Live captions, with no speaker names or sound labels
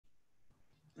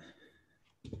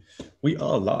We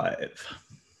are live.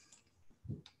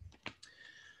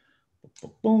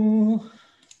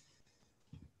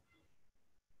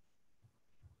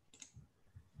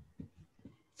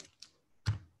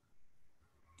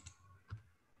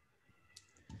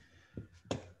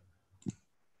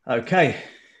 Okay.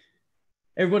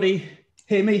 Everybody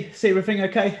hear me? See everything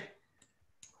okay?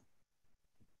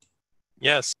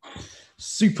 Yes.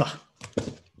 Super.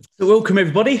 So welcome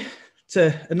everybody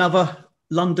to another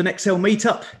London Excel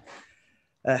Meetup.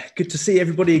 Good to see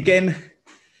everybody again.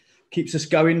 Keeps us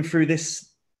going through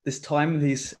this time,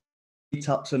 these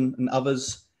meetups and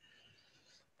others.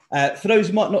 For those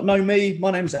who might not know me,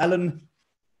 my name's Alan.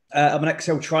 I'm an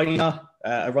Excel trainer.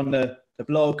 I run the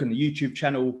blog and the YouTube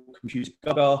channel,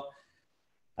 Computergaga.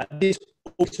 This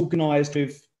is organised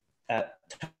with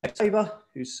Saber,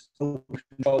 who's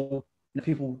control the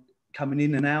people coming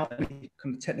in and out, and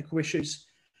kind of technical issues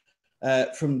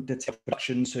from the tech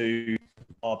productions who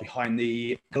are behind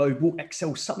the Global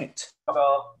Excel Summit.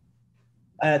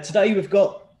 Today we've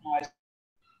got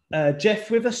Jeff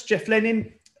with us, Jeff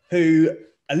Lenning, who,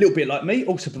 a little bit like me,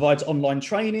 also provides online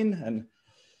training and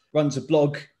runs a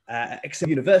blog at Excel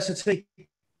University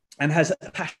and has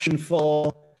a passion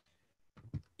for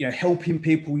helping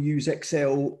people use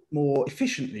Excel more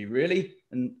efficiently, really,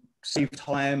 and save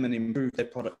time and improve their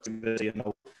productivity. And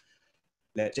I'll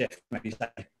let Jeff maybe say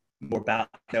more about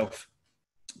himself.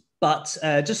 But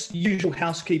just usual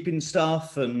housekeeping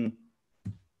stuff and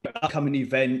upcoming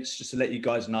events, just to let you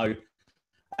guys know.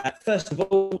 First of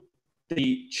all,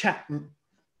 the chat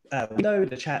window,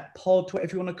 the chat pod,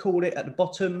 whatever you want to call it, at the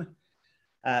bottom.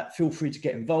 Feel free to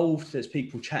get involved. There's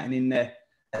people chatting in there,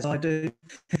 as I do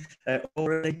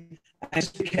already. And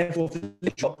just be careful of the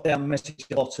drop down message at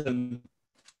the bottom.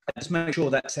 Just make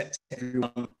sure that's set to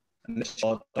everyone and let's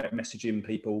start direct messaging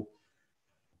people,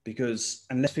 because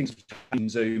unless things in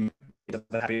Zoom, it has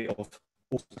the habit of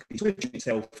automatically switching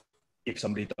itself if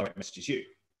somebody direct messages you.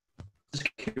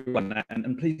 Just keep on that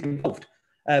and please get involved.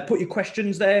 Put your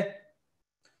questions there.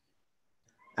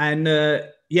 And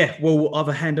we'll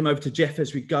either hand them over to Jeff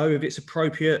as we go if it's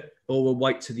appropriate, or we'll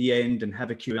wait to the end and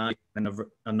have a Q&A and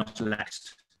a nice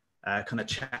relaxed kind of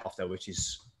chat after, which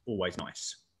is always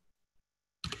nice.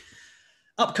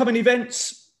 Upcoming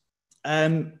events.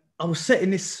 I was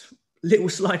setting this little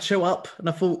slideshow up and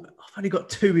I thought, I've only got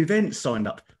 2 events signed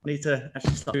up. I need to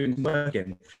actually start doing work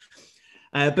again.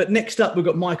 But next up, we've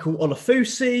got Michael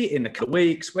Olafusi in a couple of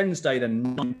weeks, Wednesday the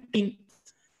 19th.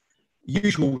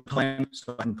 Usual time,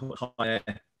 so I can put higher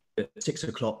at 6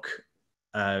 o'clock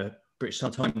British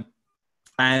Summer Time.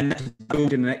 And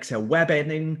building an Excel web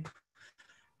ending.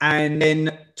 And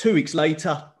then 2 weeks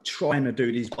later, trying to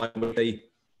do these bi-weekly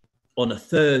on a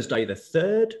Thursday the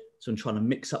 3rd. So I'm trying to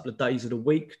mix up the days of the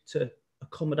week to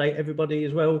accommodate everybody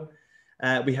as well.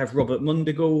 We have Robert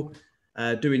Mundigal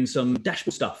doing some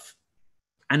dashboard stuff,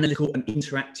 analytical and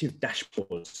interactive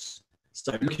dashboards.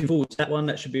 So looking forward to that one.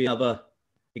 That should be another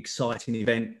exciting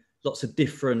event. Lots of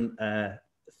different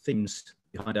themes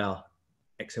behind our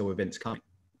Excel events coming.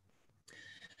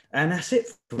 And that's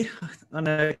it. I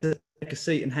know, take a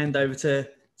seat and hand over to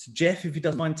Jeff, if he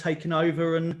doesn't mind taking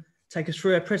over and take us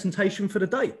through our presentation for the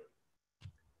day.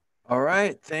 All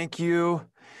right, thank you,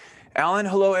 Alan.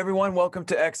 Hello, everyone. Welcome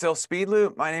to Excel Speed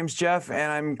Loop. My name's Jeff, and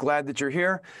I'm glad that you're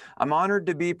here. I'm honored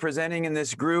to be presenting in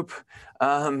this group.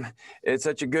 It's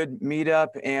such a good meetup,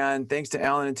 and thanks to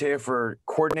Alan and Taya for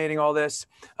coordinating all this.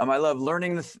 I love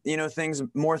learning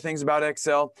more things about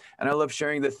Excel, and I love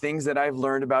sharing the things that I've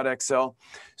learned about Excel.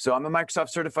 So I'm a Microsoft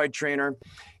certified trainer,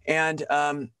 and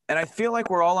I feel like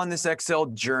we're all on this Excel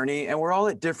journey, and we're all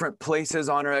at different places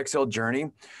on our Excel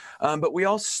journey. But we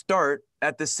all start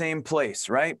at the same place,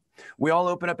 right? We all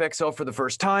open up Excel for the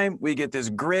first time. We get this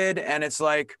grid and it's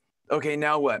like, okay,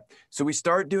 now what? So we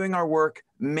start doing our work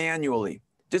manually,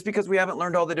 just because we haven't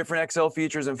learned all the different Excel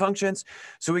features and functions.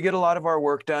 So we get a lot of our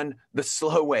work done the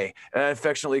slow way,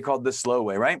 affectionately called the slow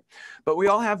way, right? But we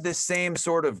all have this same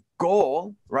sort of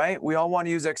goal, right? We all want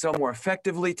to use Excel more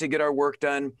effectively to get our work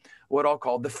done, what I'll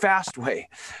call the fast way,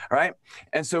 right?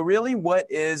 And so really what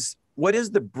is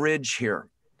the bridge here?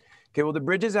 Okay, well, the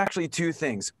bridge is actually 2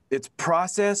 things. It's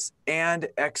process and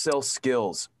Excel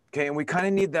skills, okay? And we kind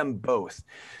of need them both.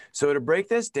 So to break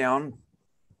this down,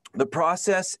 the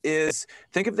process is,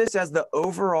 think of this as the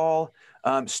overall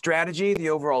strategy,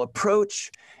 the overall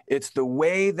approach. It's the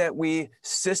way that we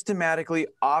systematically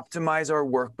optimize our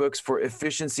workbooks for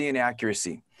efficiency and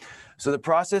accuracy. So the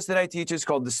process that I teach is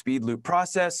called the speed loop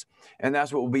process, and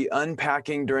that's what we'll be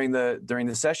unpacking during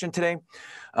the session today.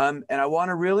 And I want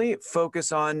to really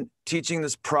focus on teaching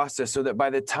this process so that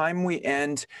by the time we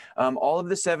end, all of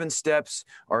the 7 steps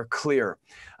are clear.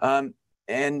 And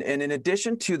And in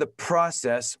addition to the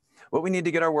process, what we need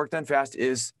to get our work done fast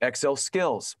is Excel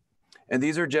skills. And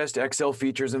these are just Excel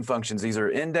features and functions. These are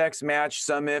index, match,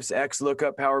 sum ifs, X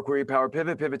lookup, Power Query, Power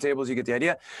Pivot, pivot tables, you get the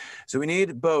idea. So we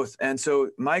need both. And so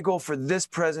my goal for this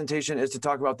presentation is to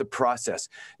talk about the process.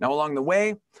 Now, along the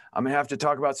way, I'm gonna have to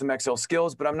talk about some Excel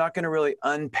skills, but I'm not gonna really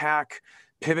unpack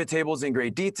pivot tables in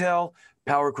great detail,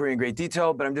 Power Query in great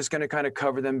detail, but I'm just gonna kind of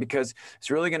cover them because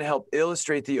it's really gonna help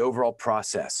illustrate the overall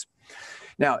process.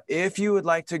 Now, if you would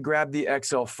like to grab the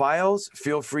Excel files,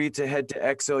 feel free to head to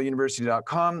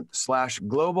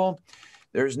exceluniversity.com/global.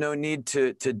 There's no need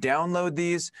to download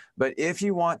these, but if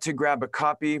you want to grab a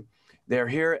copy, they're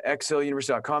here,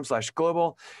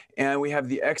 exceluniversity.com/global. And we have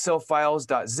the Excel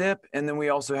files.zip, and then we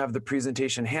also have the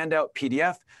presentation handout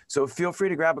PDF. So feel free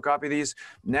to grab a copy of these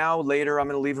now, later. I'm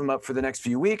going to leave them up for the next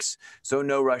few weeks, so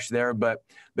no rush there. But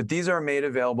these are made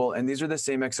available, and these are the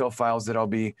same Excel files that I'll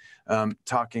be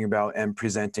talking about and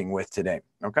presenting with today,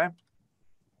 okay?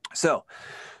 So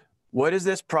what is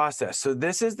this process? So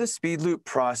this is the speed loop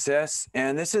process,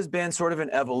 and this has been sort of an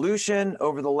evolution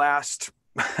over the last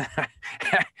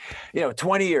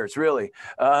 20 years, really.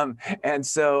 And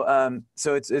so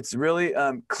it's really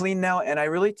clean now. And I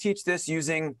really teach this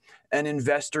using an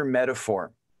investor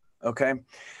metaphor. Okay.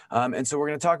 And so we're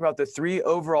going to talk about the 3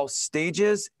 overall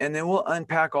stages, and then we'll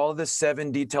unpack all of the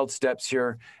 7 detailed steps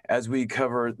here as we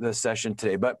cover the session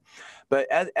today. But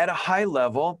at a high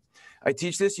level, I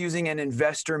teach this using an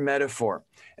investor metaphor,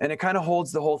 and it kind of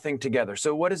holds the whole thing together.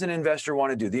 So what does an investor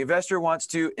want to do? The investor wants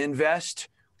to invest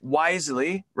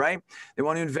wisely, right? They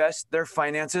want to invest their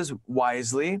finances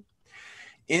wisely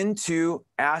into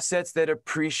assets that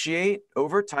appreciate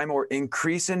over time or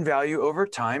increase in value over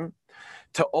time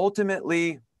to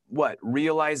ultimately what?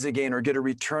 Realize a gain or get a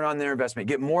return on their investment,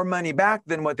 get more money back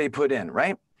than what they put in,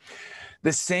 right?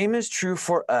 The same is true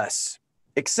for us,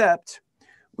 except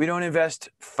we don't invest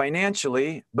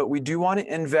financially, but we do want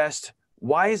to invest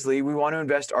wisely. We want to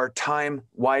invest our time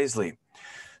wisely.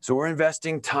 So we're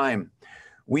investing time.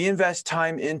 We invest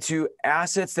time into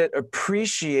assets that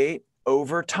appreciate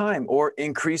over time or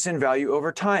increase in value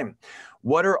over time.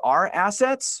 What are our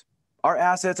assets? Our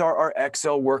assets are our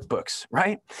Excel workbooks,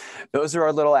 right? Those are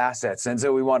our little assets. And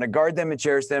so we want to guard them and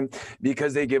cherish them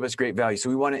because they give us great value. So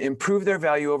we want to improve their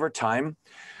value over time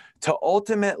to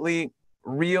ultimately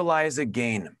realize a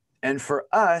gain. And for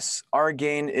us, our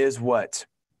gain is what?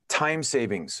 Time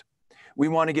savings. We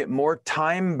want to get more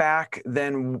time back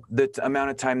than the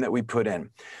amount of time that we put in.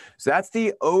 So that's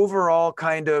the overall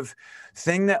kind of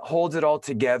thing that holds it all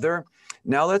together.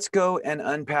 Now let's go and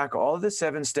unpack all of the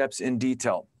 7 steps in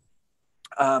detail.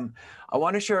 I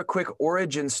want to share a quick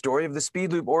origin story of the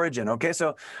speed loop origin. Okay,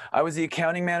 so I was the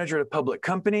accounting manager at a public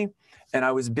company, and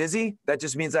I was busy. That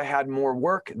just means I had more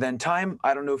work than time.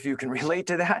 I don't know if you can relate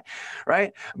to that,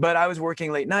 right? But I was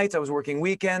working late nights. I was working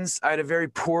weekends. I had a very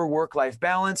poor work-life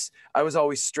balance. I was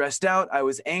always stressed out. I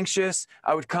was anxious.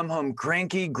 I would come home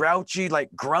cranky, grouchy, like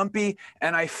grumpy.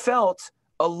 And I felt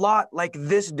a lot like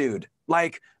this dude,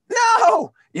 like,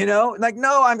 no, like,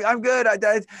 no, I'm good.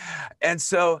 And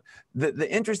so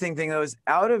the interesting thing though is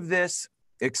out of this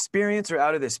experience or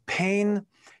out of this pain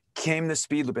came the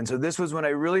speed loop. And so this was when I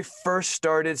really first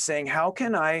started saying, how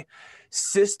can I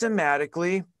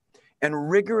systematically and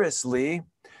rigorously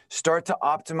start to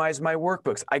optimize my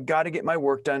workbooks? I got to get my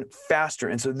work done faster.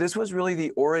 And so this was really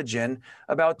the origin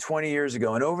about 20 years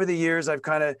ago. And over the years, I've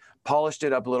kind of polished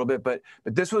it up a little bit, but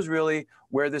this was really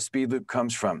where the speed loop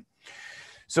comes from.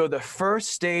 So the first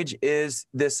stage is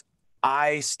this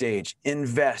I stage,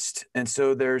 invest. And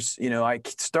so there's, I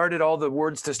started all the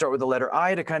words to start with the letter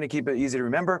I to kind of keep it easy to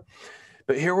remember.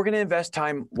 But here we're going to invest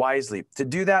time wisely. To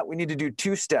do that, we need to do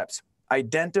 2 steps,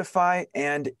 identify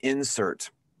and insert.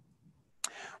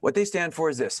 What they stand for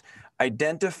is this: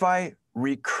 identify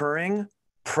recurring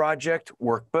project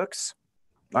workbooks,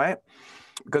 right?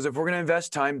 Because if we're going to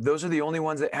invest time, those are the only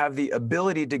ones that have the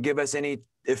ability to give us any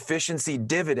efficiency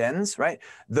dividends, right?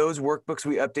 Those workbooks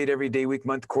we update every day, week,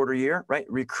 month, quarter, year, right?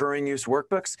 Recurring use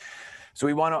workbooks. So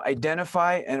we want to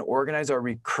identify and organize our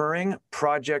recurring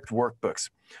project workbooks.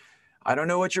 I don't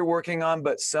know what you're working on,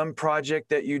 but some project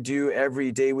that you do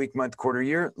every day, week, month, quarter,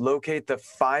 year, locate the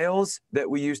files that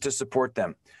we use to support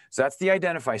them. So that's the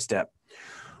identify step.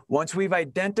 Once we've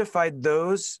identified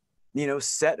those,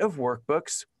 set of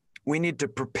workbooks, we need to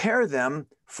prepare them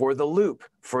for the loop,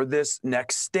 for this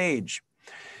next stage.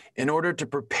 In order to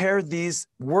prepare these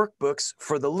workbooks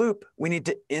for the loop, we need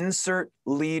to insert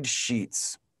lead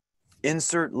sheets.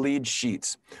 Insert lead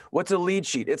sheets. What's a lead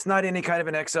sheet? It's not any kind of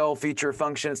an Excel feature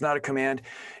function. It's not a command.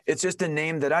 It's just a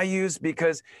name that I use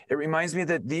because it reminds me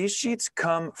that these sheets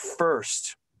come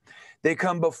first. They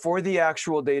come before the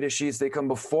actual data sheets. They come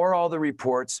before all the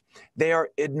reports. They are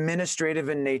administrative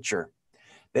in nature.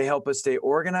 They help us stay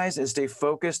organized and stay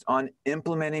focused on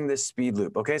implementing this speed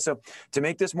loop. Okay, so to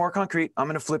make this more concrete, I'm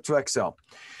going to flip to Excel.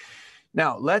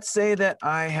 Now, let's say that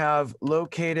I have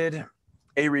located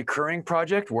a recurring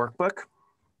project workbook.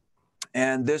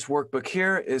 And this workbook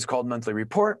here is called Monthly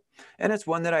Report, and it's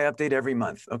one that I update every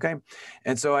month, okay?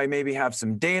 And so I maybe have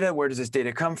some data. Where does this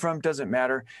data come from? Doesn't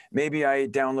matter. Maybe I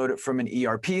download it from an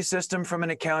ERP system, from an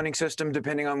accounting system,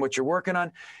 depending on what you're working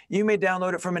on. You may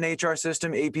download it from an HR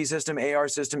system, AP system, AR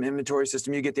system, inventory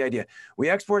system. You get the idea. We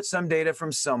export some data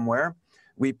from somewhere.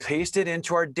 We paste it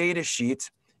into our data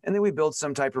sheet, and then we build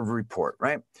some type of report,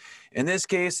 right? In this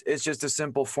case, it's just a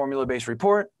simple formula-based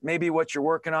report. Maybe what you're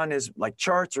working on is like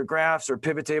charts or graphs or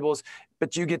pivot tables,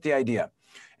 but you get the idea.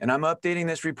 And I'm updating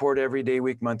this report every day,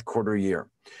 week, month, quarter, year.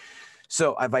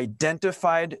 So I've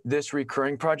identified this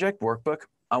recurring project workbook.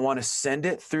 I want to send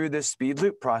it through this speed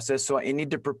loop process, so I need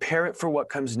to prepare it for what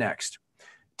comes next.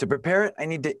 To prepare it, I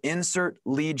need to insert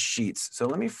lead sheets. So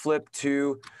let me flip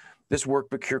to this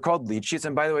workbook here called Lead Sheets.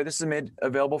 And by the way, this is made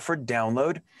available for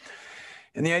download.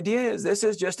 And the idea is this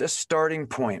is just a starting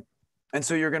point. And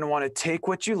so you're going to want to take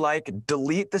what you like,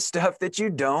 delete the stuff that you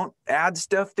don't, add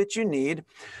stuff that you need.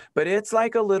 But it's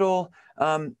like a little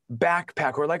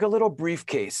backpack or like a little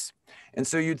briefcase. And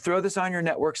so you'd throw this on your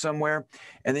network somewhere,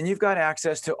 and then you've got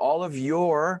access to all of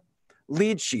your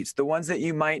lead sheets, the ones that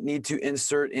you might need to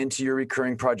insert into your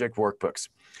recurring project workbooks.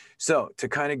 So to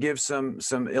kind of give some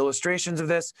illustrations of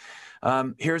this,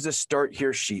 here's a start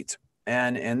here sheet.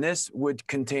 And this would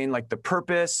contain like the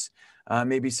purpose,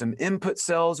 maybe some input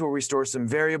cells where we store some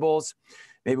variables.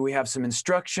 Maybe we have some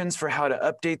instructions for how to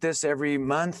update this every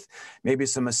month, maybe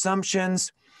some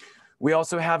assumptions. We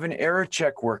also have an error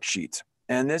check worksheet.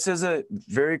 And this is a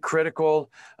very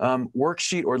critical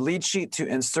worksheet or lead sheet to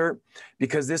insert,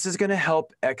 because this is going to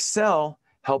help Excel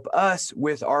help us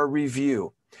with our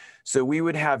review. So we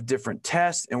would have different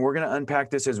tests, and we're going to unpack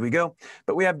this as we go,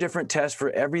 but we have different tests for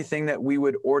everything that we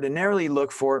would ordinarily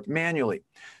look for manually.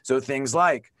 So things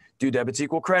like, do debits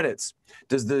equal credits?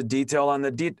 Does the detail on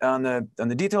the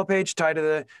detail page tie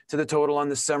to the total on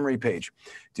the summary page?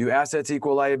 Do assets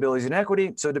equal liabilities and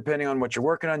equity? So depending on what you're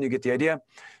working on, you get the idea.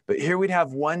 But here we'd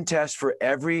have one test for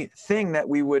everything that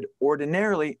we would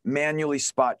ordinarily manually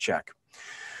spot check.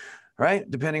 Right?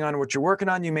 Depending on what you're working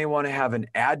on, you may want to have an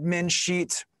admin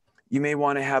sheet. You may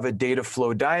want to have a data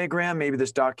flow diagram. Maybe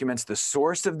this documents the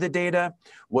source of the data.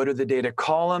 What are the data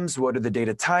columns? What are the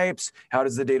data types? How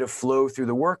does the data flow through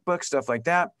the workbook? Stuff like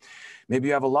that. Maybe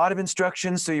you have a lot of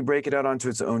instructions, so you break it out onto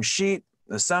its own sheet,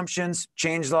 assumptions,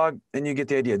 changelog, and you get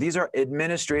the idea. These are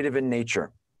administrative in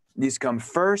nature. These come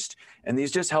first, and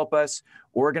these just help us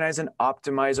organize and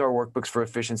optimize our workbooks for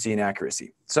efficiency and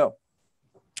accuracy. So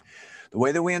the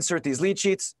way that we insert these lead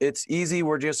sheets, it's easy.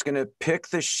 We're just going to pick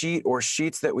the sheet or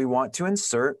sheets that we want to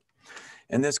insert.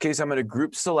 In this case, I'm going to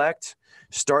group select,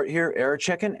 start here, error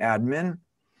check and admin.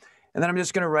 And then I'm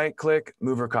just going to right click,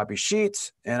 move or copy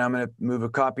sheets. And I'm going to move a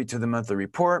copy to the monthly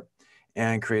report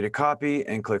and create a copy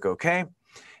and click OK.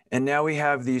 And now we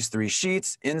have these three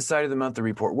sheets inside of the monthly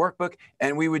report workbook.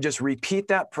 And we would just repeat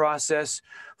that process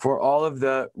for all of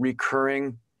the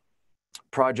recurring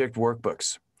project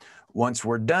workbooks. Once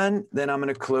we're done, then I'm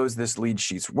going to close this lead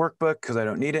sheets workbook because I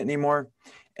don't need it anymore.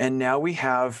 And now we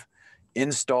have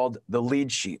installed the lead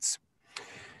sheets.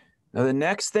 Now, the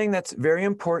next thing that's very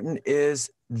important is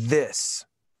this,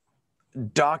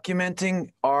 documenting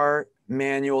our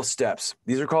manual steps.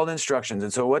 These are called instructions.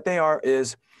 And so what they are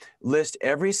is list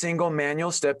every single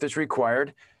manual step that's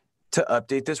required to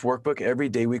update this workbook every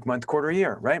day, week, month, quarter,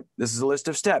 year, right? This is a list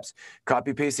of steps.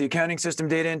 Copy, paste the accounting system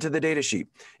data into the data sheet,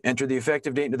 enter the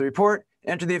effective date into the report,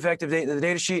 enter the effective date into the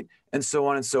data sheet, and so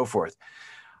on and so forth.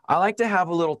 I like to have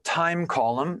a little time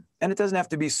column, and it doesn't have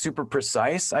to be super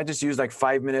precise. I just use like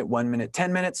 5 minute, 1 minute,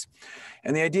 10 minutes.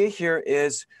 And the idea here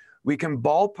is we can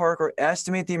ballpark or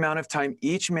estimate the amount of time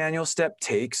each manual step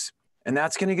takes, and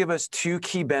that's going to give us two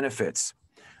key benefits.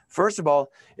 First of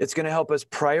all, it's going to help us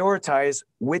prioritize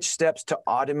which steps to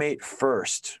automate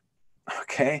first,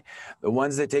 okay? The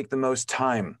ones that take the most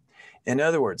time. In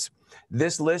other words,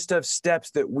 this list of steps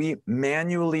that we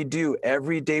manually do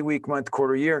every day, week, month,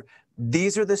 quarter, year,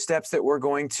 these are the steps that we're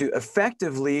going to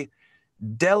effectively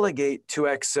delegate to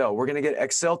Excel. We're going to get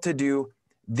Excel to do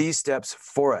these steps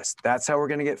for us. That's how we're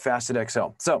going to get fast at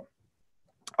Excel. So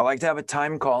I like to have a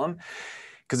time column,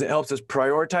 because it helps us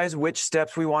prioritize which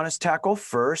steps we want to tackle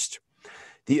first.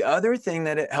 The other thing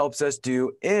that it helps us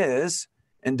do is,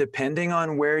 and depending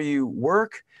on where you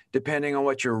work, depending on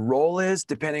what your role is,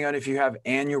 depending on if you have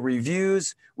annual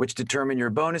reviews, which determine your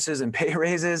bonuses and pay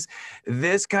raises.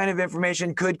 This kind of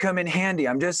information could come in handy.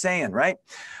 I'm just saying, right?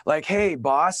 Like, hey,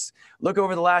 boss, look,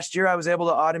 over the last year, I was able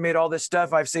to automate all this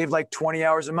stuff. I've saved like 20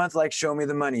 hours a month, like show me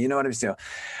the money. You know what I'm saying?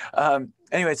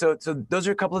 Anyway, so those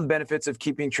are a couple of benefits of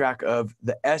keeping track of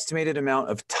the estimated amount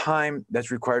of time that's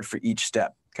required for each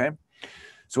step, okay?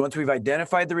 So once we've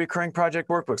identified the recurring project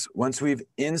workbooks, once we've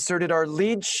inserted our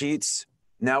lead sheets,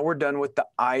 now we're done with the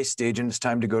I stage and it's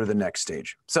time to go to the next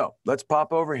stage. So let's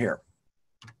pop over here.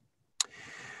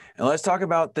 And let's talk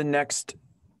about the next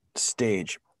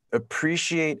stage,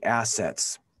 appreciate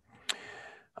assets.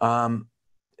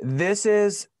 This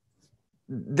is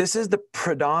the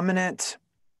predominant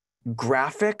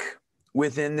graphic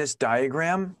within this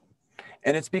diagram,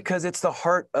 and it's because it's the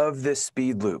heart of this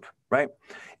speed loop, right?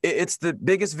 It's the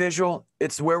biggest visual.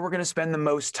 It's where we're going to spend the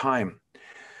most time.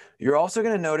 You're also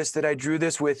going to notice that I drew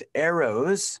this with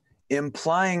arrows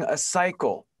implying a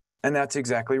cycle, and that's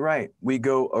exactly right. We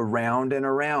go around and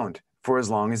around for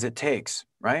as long as it takes,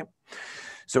 right?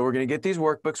 So we're going to get these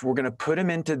workbooks. We're going to put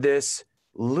them into this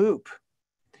loop.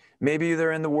 Maybe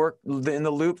they're in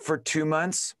the loop for 2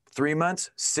 months, 3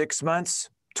 months, 6 months,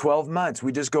 12 months.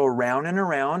 We just go around and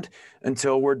around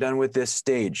until we're done with this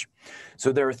stage.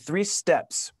 So there are 3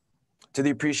 steps to the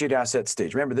appreciate asset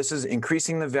stage. Remember, this is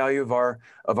increasing the value of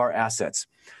our assets.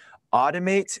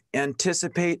 Automate,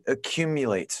 anticipate,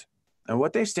 accumulate. And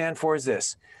what they stand for is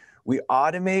this. We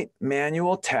automate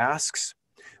manual tasks,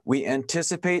 we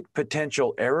anticipate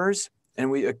potential errors,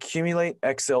 and we accumulate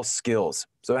Excel skills.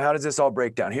 So how does this all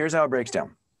break down? Here's how it breaks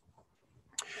down.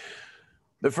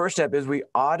 The first step is we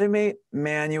automate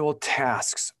manual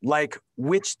tasks. Like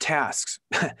which tasks?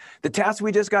 The tasks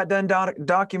we just got done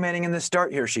documenting in the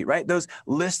start here sheet, right? Those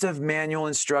list of manual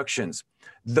instructions.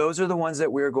 Those are the ones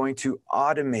that we're going to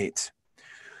automate.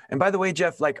 And by the way,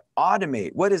 Jeff, like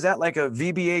automate, what is that, like a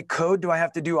VBA code? Do I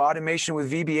have to do automation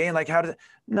with VBA? And like how does it?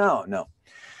 No.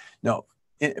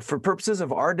 For purposes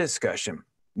of our discussion,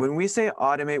 when we say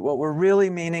automate, what we're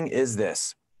really meaning is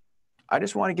this. I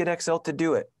just want to get Excel to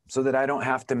do it so that I don't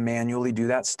have to manually do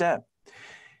that step.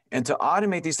 And to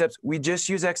automate these steps, we just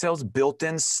use Excel's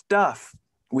built-in stuff.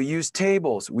 We use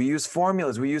tables, we use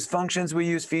formulas, we use functions, we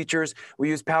use features, we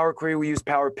use Power Query, we use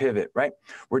Power Pivot, right?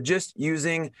 We're just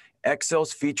using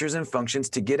Excel's features and functions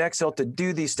to get Excel to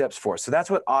do these steps for us. So that's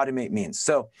what automate means.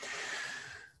 So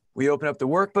we open up the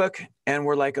workbook and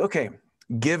we're like, okay,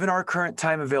 given our current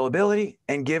time availability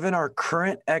and given our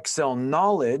current Excel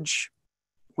knowledge,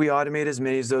 we automate as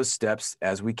many of those steps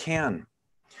as we can.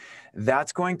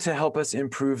 That's going to help us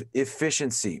improve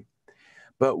efficiency.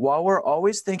 But while we're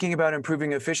always thinking about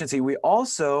improving efficiency, we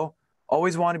also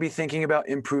always want to be thinking about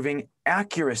improving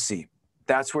accuracy.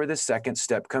 That's where the second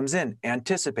step comes in,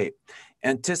 anticipate.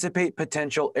 Anticipate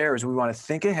potential errors. We want to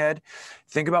think ahead,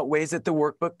 think about ways that the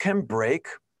workbook can break,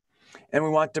 and we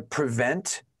want to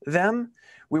prevent them.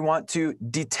 We want to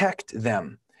detect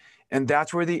them. And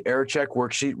that's where the error check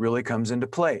worksheet really comes into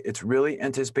play. It's really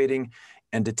anticipating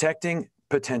and detecting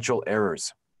potential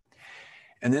errors.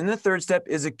 And then the third step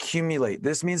is accumulate.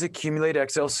 This means accumulate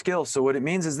Excel skills. So what it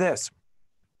means is this.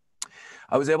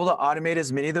 I was able to automate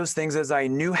as many of those things as I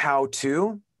knew how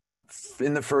to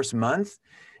in the first month.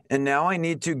 And now I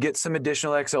need to get some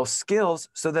additional Excel skills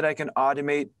so that I can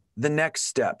automate the next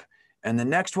step and the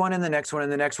next one and the next one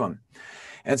and the next one.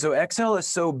 And so Excel is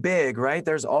so big, right?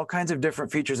 There's all kinds of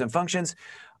different features and functions.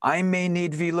 I may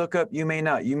need VLOOKUP, you may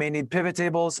not. You may need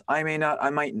PivotTables, I may not.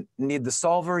 I might need the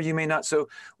solver, you may not. So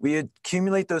we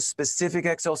accumulate those specific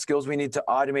Excel skills. We need to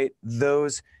automate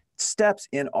those steps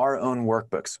in our own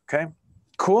workbooks, okay?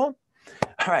 Cool?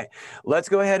 All right, let's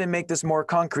go ahead and make this more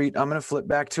concrete. I'm gonna flip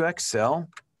back to Excel.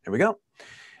 Here we go.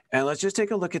 And let's just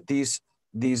take a look at these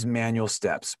manual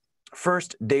steps.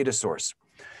 First, data source.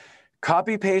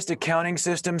 Copy paste accounting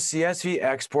system CSV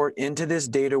export into this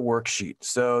data worksheet.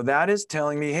 So that is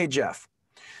telling me, hey, Jeff,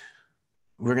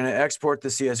 we're going to export the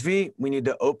CSV. We need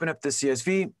to open up the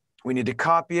CSV. We need to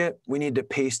copy it. We need to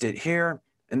paste it here.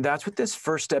 And that's what this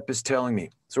first step is telling me.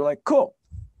 So we're like, cool.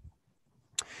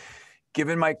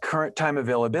 Given my current time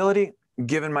availability,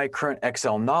 given my current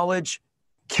Excel knowledge,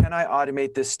 can I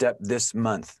automate this step this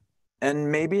month?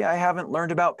 And maybe I haven't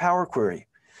learned about Power Query.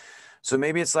 So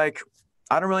maybe it's like,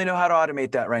 I don't really know how to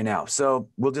automate that right now. So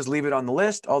we'll just leave it on the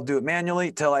list. I'll do it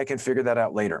manually till I can figure that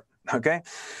out later. Okay.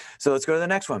 So let's go to the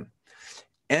next one.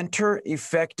 Enter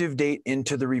effective date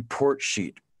into the report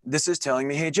sheet. This is telling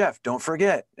me, hey, Jeff, don't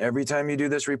forget, every time you do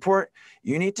this report,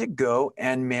 you need to go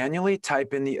and manually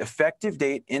type in the effective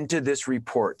date into this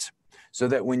report so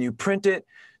that when you print it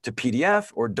to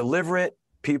PDF or deliver it,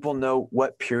 people know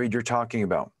what period you're talking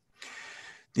about.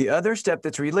 The other step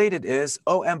that's related is,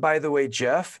 oh, and by the way,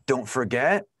 Jeff, don't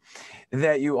forget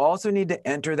that you also need to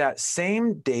enter that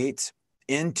same date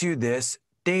into this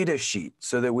data sheet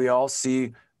so that we all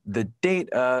see the date,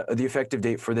 the effective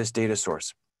date for this data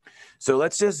source. So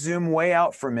let's just zoom way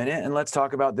out for a minute and let's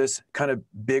talk about this kind of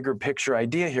bigger picture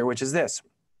idea here, which is this.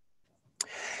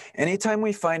 Anytime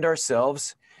we find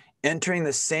ourselves entering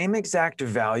the same exact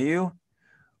value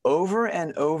over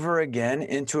and over again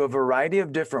into a variety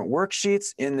of different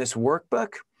worksheets in this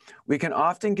workbook, we can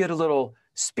often get a little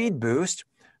speed boost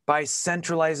by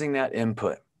centralizing that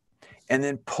input and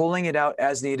then pulling it out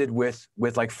as needed with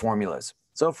like formulas.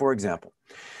 So for example,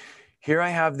 here I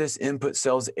have this input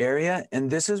cells area, and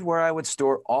this is where I would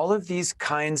store all of these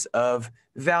kinds of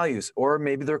values, or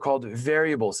maybe they're called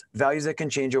variables, values that can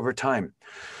change over time.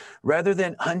 Rather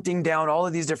than hunting down all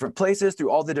of these different places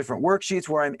through all the different worksheets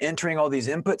where I'm entering all these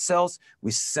input cells,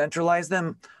 we centralize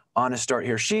them on a Start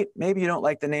Here sheet. Maybe you don't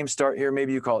like the name Start Here,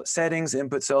 maybe you call it settings,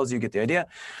 input cells, you get the idea.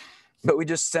 But we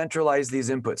just centralize these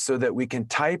inputs so that we can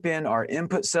type in our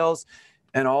input cells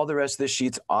and all the rest of the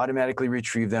sheets automatically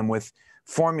retrieve them with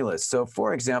formulas. So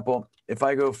for example, if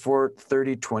I go for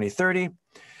 30, 20, 30,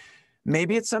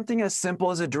 maybe it's something as simple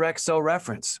as a direct cell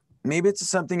reference. Maybe it's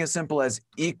something as simple as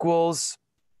equals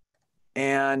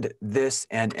and this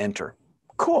and enter.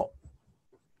 Cool.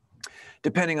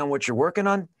 Depending on what you're working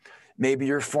on, maybe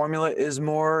your formula is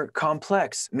more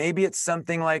complex. Maybe it's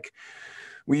something like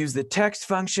we use the text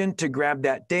function to grab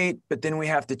that date, but then we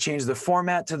have to change the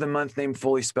format to the month name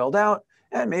fully spelled out.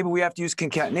 And maybe we have to use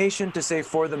concatenation to say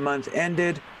for the month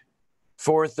ended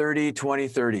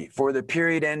 4/30/2030. For the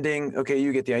period ending, okay,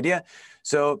 you get the idea.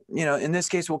 So, in this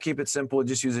case, we'll keep it simple.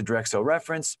 Just use a direct cell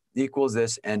reference equals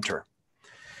this, enter.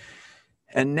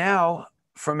 And now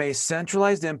from a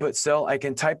centralized input cell, I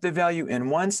can type the value in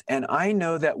once, and I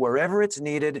know that wherever it's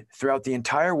needed throughout the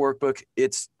entire workbook,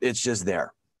 it's just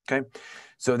there, okay?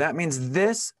 So that means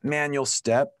this manual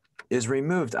step is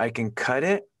removed. I can cut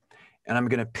it, and I'm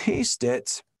gonna paste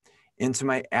it into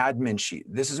my admin sheet.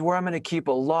 This is where I'm gonna keep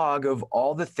a log of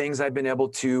all the things I've been able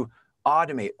to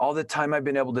automate, all the time I've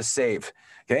been able to save.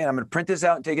 Okay, and I'm gonna print this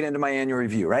out and take it into my annual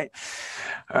review, right?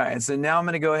 All right, so now I'm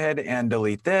gonna go ahead and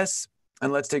delete this.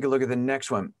 And let's take a look at the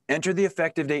next one. Enter the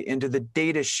effective date into the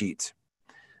data sheet.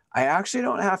 I actually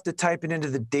don't have to type it into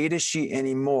the data sheet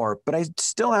anymore, but I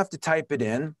still have to type it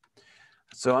in.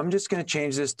 So I'm just gonna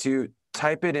change this to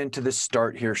type it into the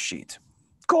Start Here sheet.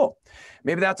 Cool.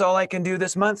 Maybe that's all I can do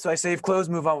this month. So I save, close,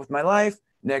 move on with my life.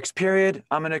 Next period,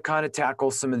 I'm gonna kind of tackle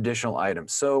some additional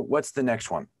items. So what's the next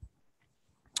one?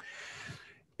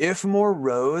 If more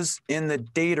rows in the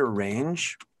data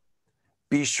range,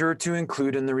 be sure to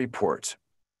include in the report.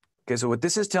 Okay, so what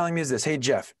this is telling me is this. Hey,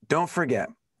 Jeff, don't forget,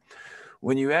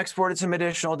 when you exported some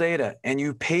additional data and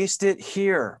you paste it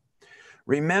here,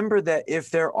 remember that if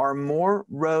there are more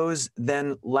rows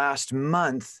than last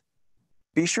month,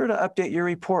 be sure to update your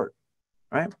report,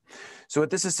 right? So what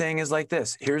this is saying is like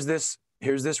this. Here's this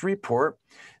report.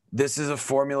 This is a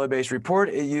formula-based report.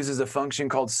 It uses a function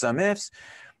called SUMIFs.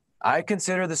 I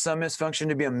consider the SUMIFs function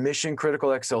to be a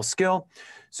mission-critical Excel skill.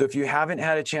 So if you haven't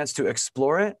had a chance to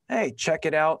explore it, hey, check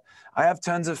it out. I have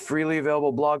tons of freely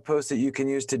available blog posts that you can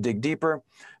use to dig deeper,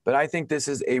 but I think this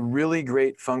is a really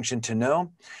great function to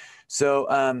know.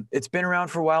 So it's been around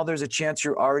for a while. There's a chance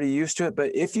you're already used to it,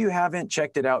 but if you haven't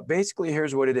checked it out, basically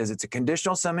here's what it is. It's a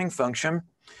conditional summing function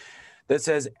that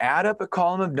says add up a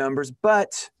column of numbers,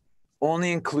 but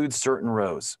only include certain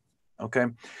rows, okay?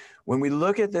 When we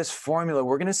look at this formula,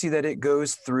 we're gonna see that it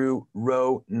goes through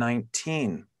row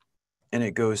 19 and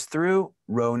it goes through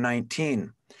row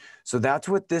 19. So that's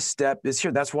what this step is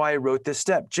here. That's why I wrote this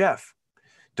step. Jeff,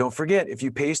 don't forget, if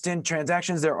you paste in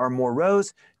transactions, there are more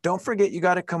rows. Don't forget, you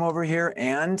gotta come over here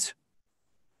and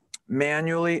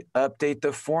manually update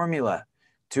the formula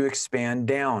to expand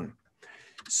down.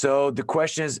 So the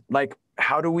question is like,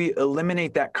 how do we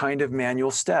eliminate that kind of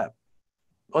manual step?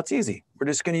 Well, it's easy. We're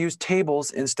just going to use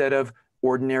tables instead of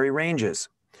ordinary ranges.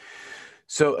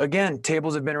 So again,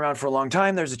 tables have been around for a long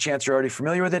time. There's a chance you're already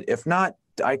familiar with it. If not,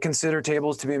 I consider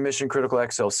tables to be a mission-critical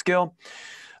Excel skill.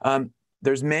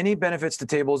 There's many benefits to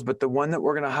tables, but the one that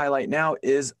we're going to highlight now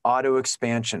is auto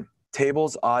expansion.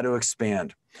 Tables auto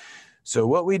expand. So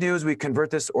what we do is we convert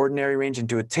this ordinary range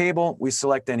into a table. We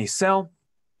select any cell,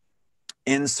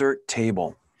 insert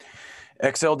table.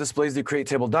 Excel displays the create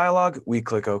table dialog. We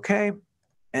click OK.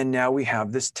 And now we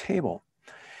have this table.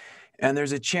 And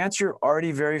there's a chance you're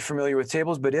already very familiar with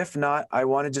tables, but if not, I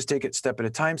want to just take it step at a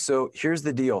time. So here's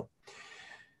the deal.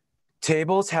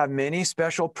 Tables have many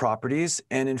special properties,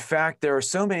 and in fact, there are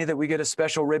so many that we get a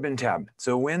special ribbon tab.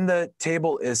 So when the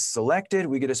table is selected,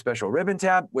 we get a special ribbon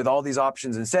tab with all these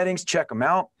options and settings. Check them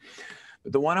out.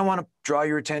 But the one I want to draw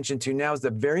your attention to now is the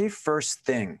very first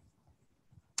thing,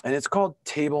 and it's called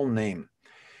table name.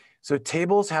 So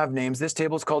tables have names. This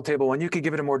table is called table 1. You could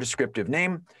give it a more descriptive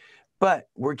name, but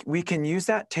we can use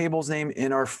that table's name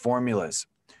in our formulas.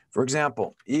 For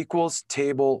example, equals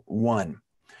table 1.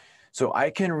 So I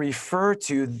can refer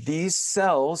to these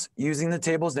cells using the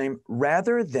table's name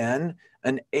rather than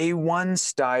an A1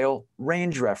 style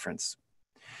range reference.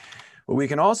 What we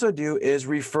can also do is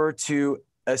refer to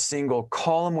a single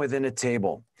column within a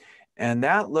table. And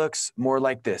that looks more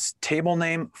like this: table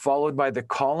name followed by the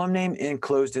column name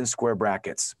enclosed in square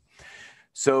brackets.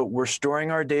 So we're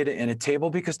storing our data in a table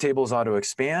because tables auto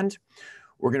expand.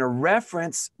 We're going to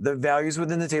reference the values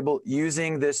within the table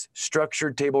using this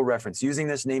structured table reference, using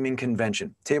this naming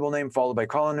convention. Table name followed by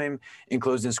column name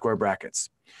enclosed in square brackets.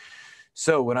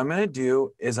 So what I'm going to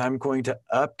do is I'm going to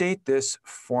update this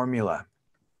formula.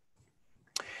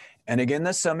 And again,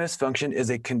 the SUMIF function is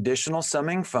a conditional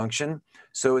summing function.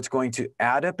 So it's going to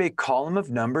add up a column of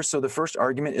numbers. So the first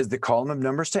argument is the column of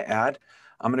numbers to add.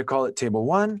 I'm going to call it table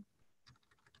 1,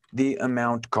 the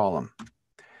amount column.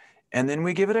 And then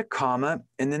we give it a comma,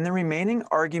 and then the remaining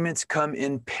arguments come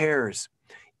in pairs.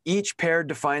 Each pair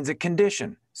defines a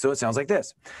condition. So it sounds like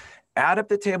this: add up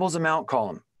the table's amount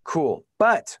column. Cool.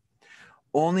 But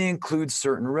only include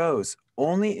certain rows.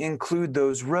 Only include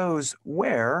those rows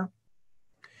where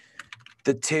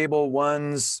the table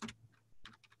 1's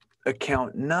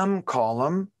account num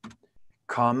column,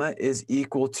 comma, is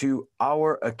equal to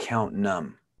our account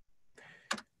num.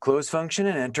 Close function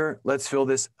and enter. Let's fill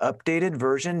this updated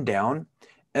version down.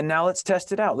 And now let's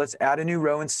test it out. Let's add a new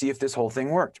row and see if this whole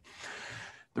thing worked.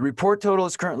 The report total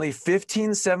is currently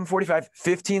 15,745,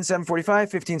 15,745,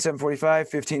 15,745,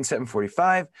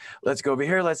 15,745. Let's go over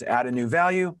here. Let's add a new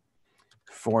value,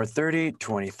 430,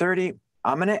 2030.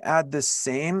 I'm going to add the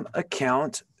same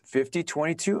account,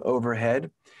 5022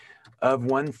 overhead of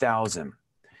 1,000.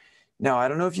 Now, I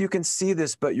don't know if you can see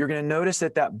this, but you're going to notice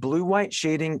that that blue-white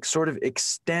shading sort of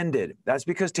extended. That's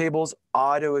because tables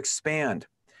auto-expand.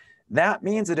 That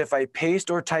means that if I paste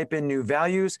or type in new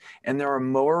values and there are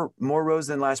more rows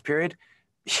than last period,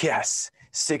 yes,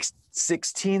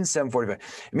 16,745.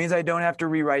 It means I don't have to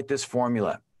rewrite this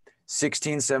formula,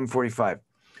 16,745.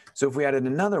 So if we added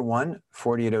another one,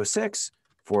 4806,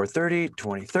 430,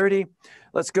 2030,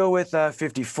 let's go with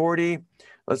 5040.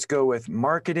 Let's go with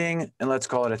marketing, and let's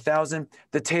call it 1,000.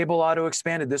 The table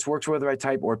auto-expanded. This works whether I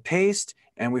type or paste,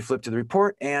 and we flip to the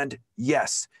report, and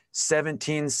yes,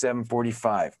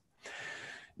 17,745.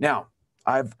 Now,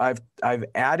 I've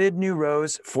added new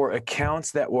rows for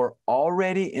accounts that were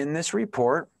already in this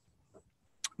report,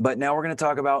 but now we're going to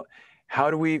talk about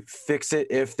how do we fix it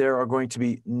if there are going to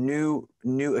be new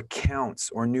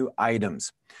accounts or new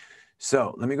items.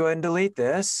 So let me go ahead and delete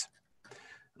this.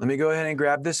 Let me go ahead and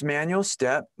grab this manual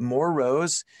step, more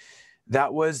rows.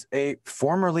 That was a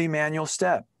formerly manual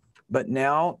step, but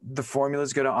now the formula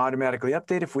is going to automatically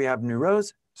update if we have new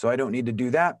rows, so I don't need to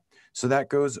do that. So that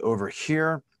goes over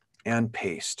here and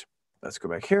paste. Let's go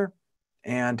back here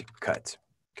and cut.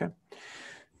 Okay,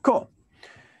 cool.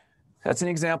 That's an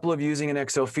example of using an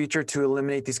Excel feature to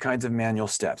eliminate these kinds of manual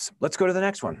steps. Let's go to the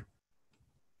next one.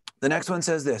 The next one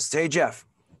says this: hey, Jeff,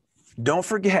 don't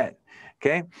forget,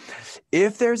 okay,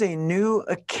 if there's a new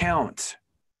account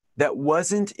that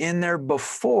wasn't in there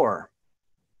before,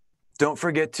 don't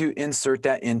forget to insert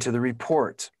that into the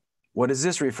report. What is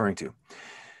this referring to?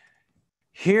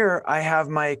 Here I have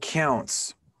my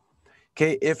accounts.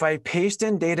 Okay, if I paste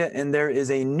in data and there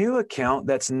is a new account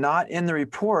that's not in the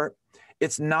report,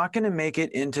 it's not going to make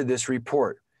it into this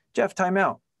report. Jeff, time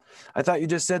out. I thought you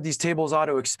just said these tables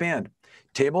auto-expand.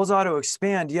 Tables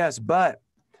auto-expand, yes, but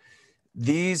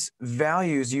these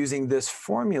values using this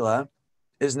formula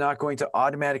is not going to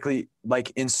automatically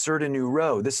insert a new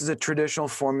row. This is a traditional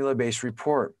formula-based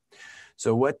report.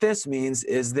 So what this means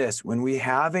is this: when we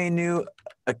have a new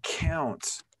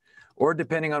account, or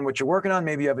depending on what you're working on,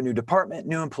 maybe you have a new department,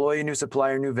 new employee, new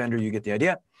supplier, new vendor, you get the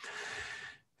idea.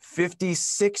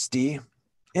 5060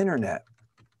 internet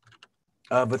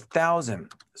of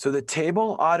 1,000. So the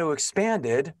table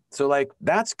auto-expanded, so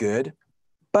that's good,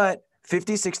 but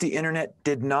 5060 internet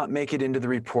did not make it into the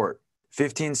report,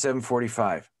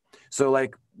 15,745. So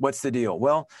what's the deal?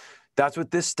 Well, that's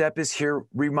what this step is here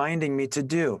reminding me to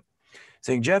do.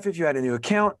 Saying, Jeff, if you had a new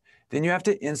account, then you have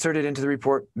to insert it into the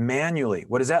report manually.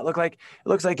 What does that look like? It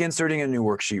looks like inserting a new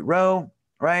worksheet row,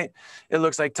 right? It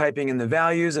looks like typing in the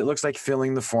values. It looks like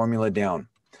filling the formula down.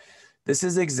 This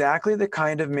is exactly the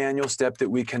kind of manual step that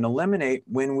we can eliminate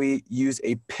when we use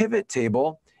a pivot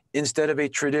table instead of a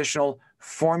traditional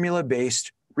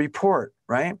formula-based report,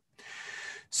 right?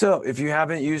 So if you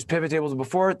haven't used pivot tables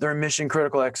before, they're a mission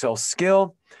critical Excel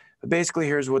skill. But basically,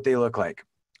 here's what they look like.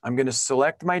 I'm going to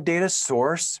select my data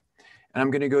source, and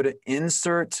I'm going to go to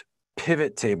Insert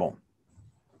Pivot Table.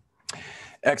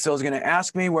 Excel is going to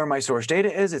ask me where my source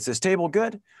data is. It's this table,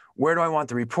 good. Where do I want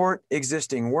the report?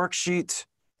 Existing worksheet.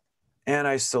 And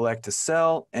I select a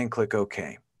cell and click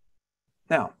OK.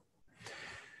 Now,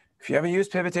 if you haven't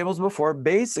used pivot tables before,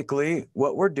 basically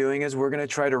what we're doing is we're going to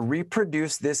try to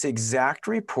reproduce this exact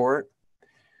report,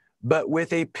 but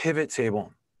with a pivot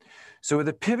table. So with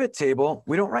a pivot table,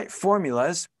 we don't write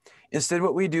formulas. Instead,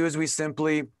 what we do is we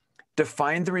simply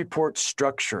define the report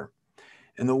structure.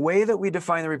 And the way that we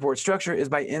define the report structure is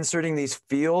by inserting these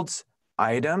fields,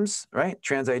 items, right?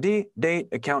 Trans ID, date,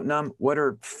 account num. What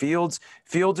are fields?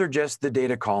 Fields are just the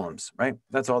data columns, right?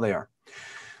 That's all they are.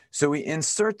 So we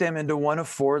insert them into one of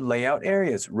four layout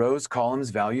areas: rows,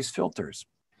 columns, values, filters.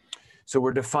 So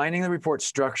we're defining the report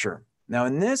structure. Now,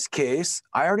 in this case,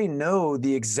 I already know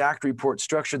the exact report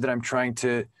structure that I'm trying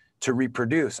to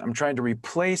reproduce. I'm trying to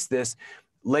replace this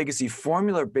legacy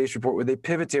formula-based report with a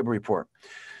pivot table report.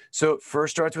 So it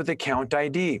first starts with account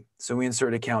ID. So we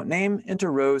insert account name into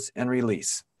rows and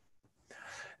release.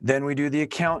 Then we do the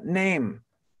account name.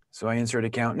 So I insert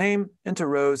account name into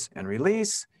rows and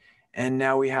release. And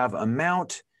now we have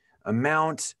amount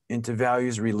into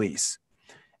values, release.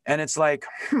 And it's like,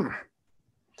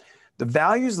 the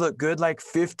values look good, like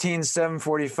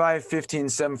 15,745,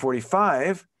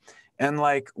 15,745, and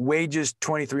like wages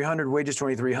 2,300, wages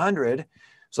 2,300.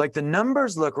 So like the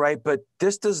numbers look right, but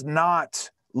this does not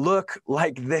look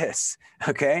like this,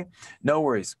 okay? No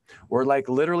worries. We're like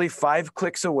literally 5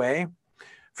 clicks away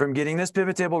from getting this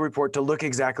pivot table report to look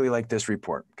exactly like this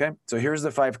report, okay? So here's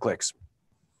the 5 clicks.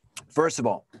 First of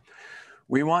all,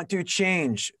 we want to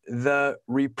change the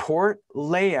report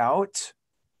layout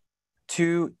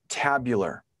to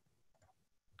tabular,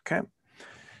 okay?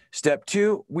 Step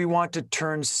 2, we want to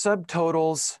turn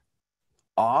subtotals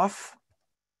off,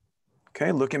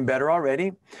 okay? Looking better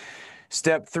already.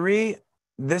 Step 3,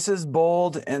 this is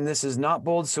bold and this is not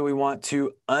bold, so we want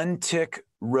to untick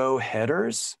row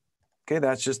headers. Okay,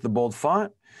 that's just the bold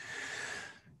font.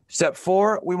 Step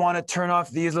 4, we want to turn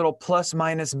off these little plus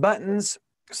minus buttons.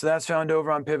 So that's found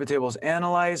over on Pivot Tables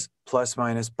Analyze, plus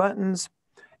minus buttons.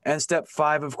 And step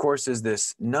 5, of course, is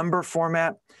this number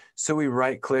format. So we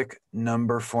right-click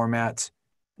number format,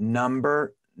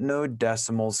 number, no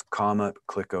decimals, comma,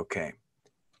 click OK.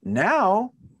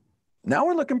 Now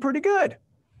we're looking pretty good.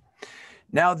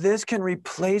 Now this can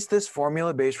replace this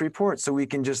formula-based report. So we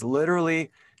can just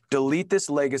literally delete this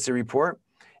legacy report.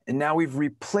 And now we've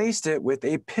replaced it with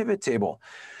a pivot table.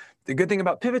 The good thing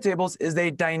about pivot tables is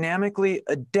they dynamically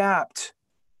adapt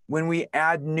when we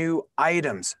add new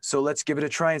items. So let's give it a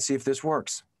try and see if this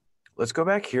works. Let's go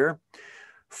back here.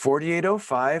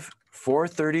 4805,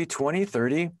 430,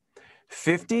 2030,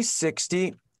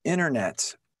 5060,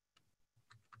 internet,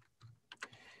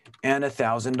 and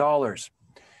 $1,000.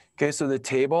 Okay, so the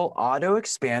table auto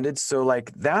expanded, so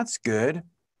like that's good.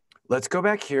 Let's go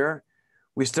back here.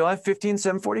 We still have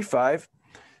 15,745.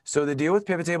 So the deal with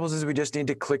pivot tables is we just need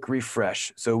to click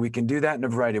refresh. So we can do that in a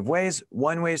variety of ways.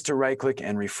 One way is to right click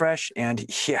and refresh, and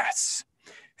yes,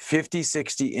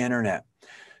 5060 internet.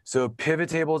 So pivot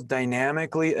tables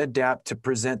dynamically adapt to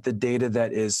present the data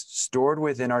that is stored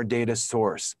within our data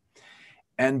source.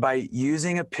 And by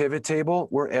using a pivot table,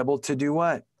 we're able to do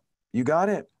what? You got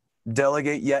it.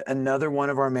 Delegate yet another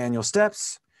one of our manual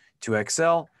steps to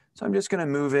Excel. So I'm just going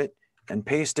to move it and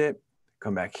paste it,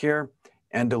 come back here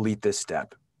and delete this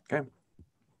step, okay?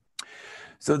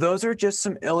 So those are just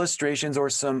some illustrations or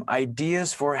some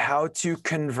ideas for how to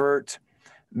convert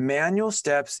manual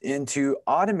steps into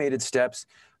automated steps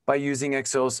by using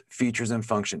Excel's features and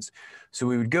functions. So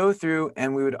we would go through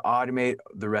and we would automate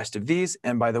the rest of these.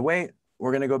 And by the way,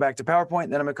 we're going to go back to PowerPoint,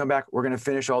 then I'm going to come back. We're going to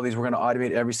finish all these. We're going to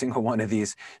automate every single one of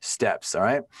these steps, all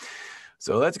right?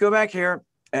 So let's go back here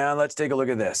and let's take a look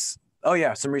at this. Oh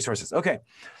yeah, some resources. Okay,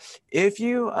 if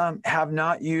you have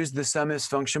not used the SUMIFS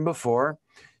function before,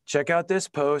 check out this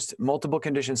post, multiple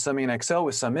condition summing in Excel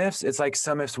with SUMIFS. It's like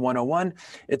SUMIFS 101.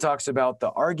 It talks about the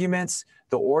arguments,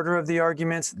 the order of the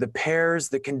arguments, the pairs,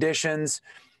 the conditions,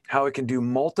 how it can do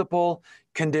multiple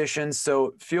conditions.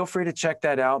 So feel free to check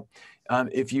that out.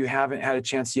 If you haven't had a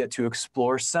chance yet to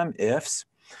explore SUMIFS.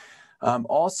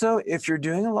 Also, if you're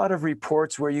doing a lot of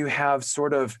reports where you have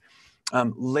sort of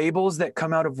labels that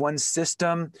come out of one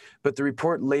system, but the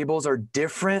report labels are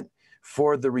different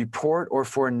for the report or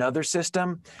for another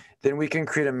system, then we can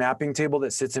create a mapping table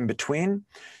that sits in between.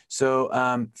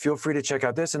 So feel free to check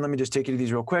out this. And let me just take you to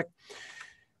these real quick.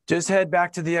 Just head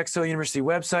back to the Excel University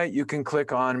website. You can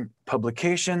click on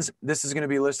publications. This is going to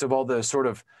be a list of all the sort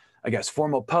of, I guess,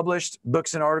 formal published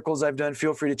books and articles I've done.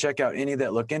 Feel free to check out any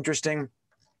that look interesting.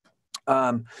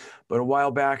 But a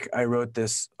while back, I wrote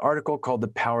this article called The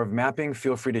Power of Mapping.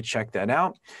 Feel free to check that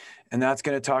out. And that's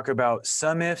going to talk about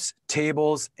sum ifs,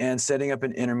 tables, and setting up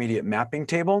an intermediate mapping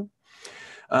table.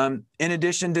 In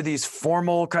addition to these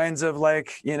formal kinds of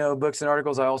books and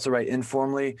articles, I also write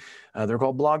informally. They're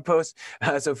called blog posts.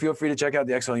 So feel free to check out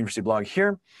the Excel University blog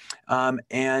here.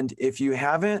 And if you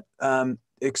haven't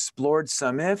explored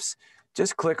sum ifs,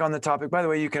 just click on the topic. By the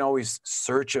way, you can always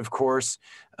search, of course,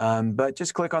 but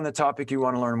just click on the topic you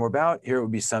want to learn more about. Here it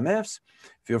would be sum ifs.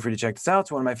 Feel free to check this out.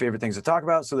 It's one of my favorite things to talk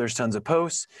about. So there's tons of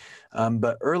posts.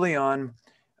 But early on,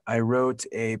 I wrote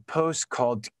a post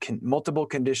called Multiple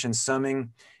Condition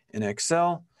Summing in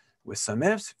Excel with sum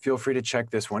ifs. Feel free to check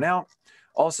this one out.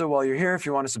 Also, while you're here, if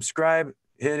you want to subscribe,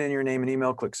 hit in your name and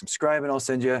email, click subscribe, and I'll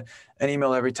send you an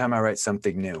email every time I write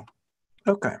something new.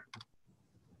 Okay.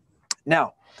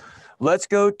 Now, let's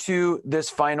go to this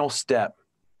final step,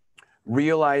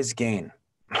 realize gain.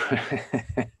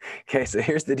 Okay, so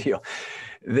here's the deal.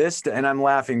 And I'm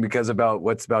laughing because about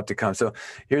what's about to come. So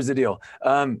here's the deal.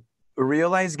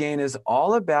 Realize gain is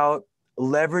all about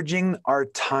leveraging our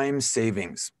time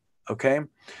savings, okay?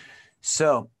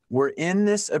 So we're in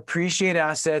this appreciate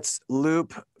assets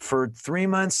loop for 3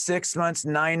 months, 6 months,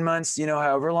 9 months,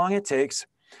 however long it takes.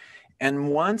 And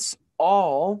once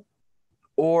all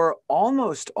or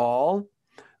almost all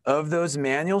of those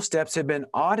manual steps have been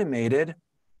automated,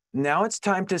 now it's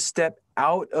time to step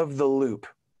out of the loop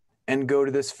and go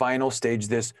to this final stage,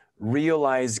 this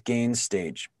realize gain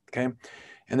stage, okay?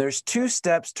 And there's 2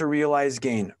 steps to realize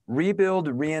gain: rebuild,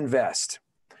 reinvest.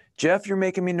 Jeff, you're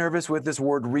making me nervous with this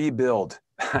word rebuild.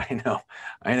 I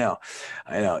know.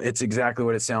 It's exactly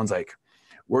what it sounds like.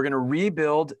 We're going to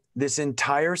rebuild this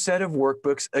entire set of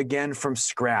workbooks again from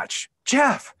scratch.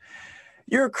 Jeff,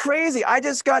 you're crazy. I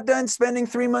just got done spending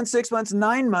 3 months, 6 months,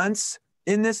 9 months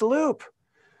in this loop.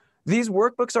 These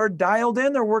workbooks are dialed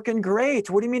in. They're working great.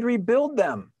 What do you mean rebuild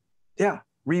them? Yeah,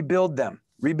 rebuild them.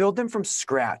 Rebuild them from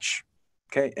scratch.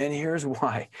 Okay, and here's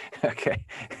why. Okay,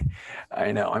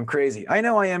 I know I'm crazy. I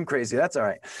know I am crazy. That's all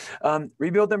right.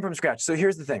 Rebuild them from scratch. So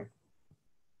here's the thing.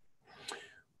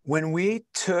 When we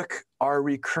took our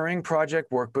recurring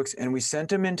project workbooks and we sent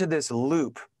them into this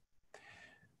loop,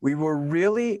 we were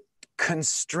really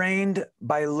constrained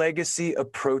by legacy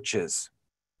approaches.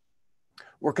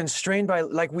 We're constrained by,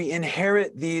 we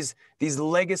inherit these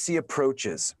legacy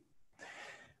approaches.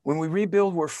 When we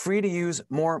rebuild, we're free to use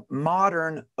more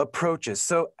modern approaches.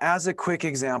 So as a quick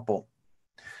example,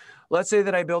 let's say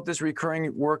that I built this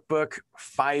recurring workbook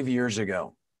 5 years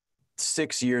ago,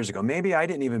 6 years ago. Maybe I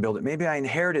didn't even build it. Maybe I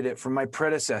inherited it from my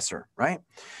predecessor, right?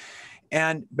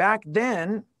 And back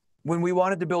then, when we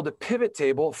wanted to build a pivot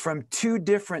table from 2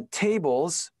 different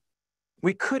tables,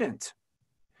 we couldn't.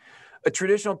 A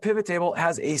traditional pivot table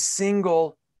has a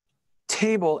single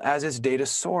table as its data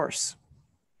source.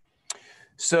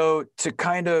 So to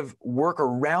kind of work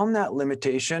around that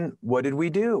limitation, what did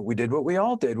we do? We did what we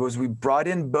all did, was we brought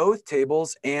in both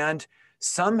tables and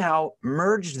somehow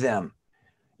merged them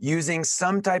using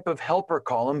some type of helper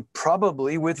column,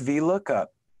 probably with VLOOKUP.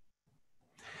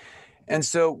 And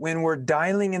so when we're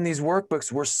dialing in these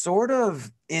workbooks, we're sort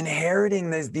of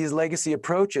inheriting these legacy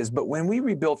approaches. But when we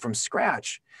rebuild from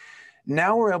scratch,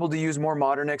 now we're able to use more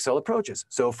modern Excel approaches.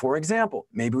 So for example,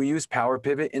 maybe we use Power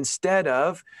Pivot instead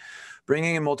of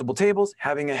bringing in multiple tables,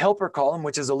 having a helper column,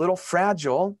 which is a little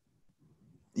fragile,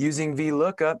 using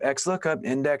VLOOKUP, XLOOKUP,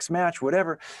 index match,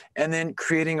 whatever, and then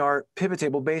creating our pivot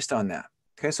table based on that.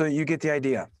 Okay, so you get the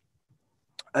idea.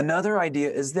 Another idea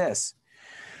is this: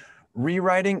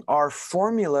 rewriting our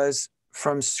formulas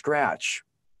from scratch.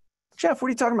 Jeff, what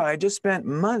are you talking about? I just spent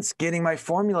months getting my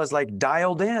formulas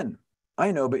dialed in.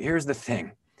 I know, but here's the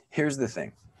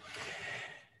thing.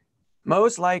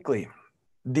 Most likely,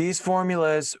 these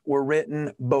formulas were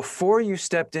written before you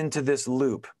stepped into this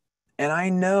loop. And I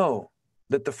know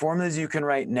that the formulas you can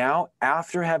write now,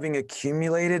 after having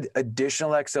accumulated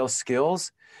additional Excel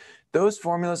skills, those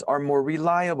formulas are more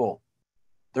reliable.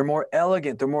 They're more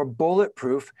elegant. They're more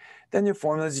bulletproof than the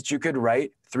formulas that you could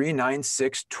write 3, 9,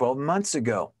 6, 12 months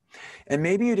ago. And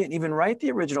maybe you didn't even write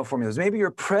the original formulas. Maybe your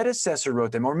predecessor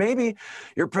wrote them, or maybe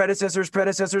your predecessor's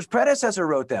predecessor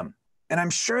wrote them. And I'm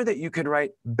sure that you could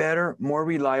write better, more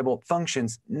reliable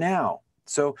functions now.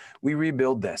 So we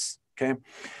rebuild this, okay?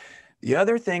 The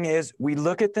other thing is we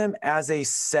look at them as a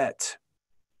set.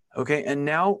 Okay, and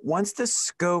now once the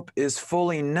scope is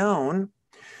fully known,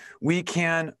 we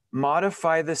can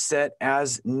modify the set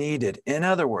as needed. In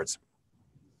other words,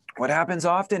 what happens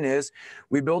often is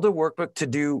we build a workbook to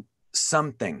do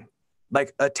something,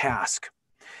 like a task.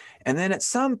 And then at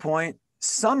some point,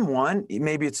 someone,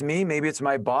 maybe it's me, maybe it's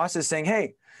my boss, is saying,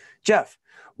 hey, Jeff,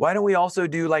 why don't we also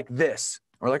do like this?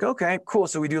 We're like, okay, cool.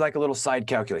 So we do like a little side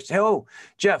calculation. Hey, oh,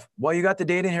 Jeff, while you got the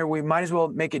data in here, we might as well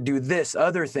make it do this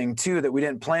other thing too that we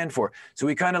didn't plan for. So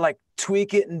we kind of like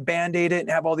tweak it and band-aid it and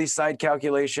have all these side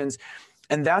calculations.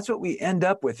 And that's what we end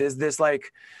up with, is this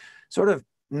like sort of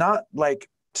not like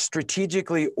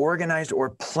strategically organized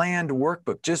or planned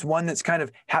workbook, just one that's kind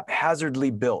of haphazardly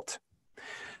built.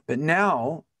 But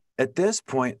now, at this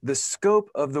point, the scope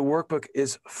of the workbook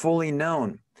is fully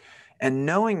known. And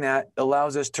knowing that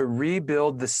allows us to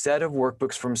rebuild the set of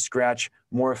workbooks from scratch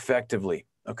more effectively,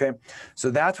 okay?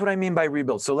 So that's what I mean by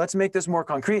rebuild. So let's make this more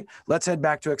concrete. Let's head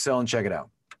back to Excel and check it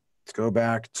out. Let's go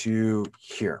back to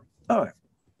here. Oh,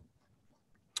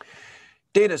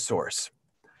 data source.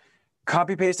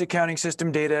 Copy-paste accounting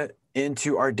system data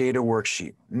into our data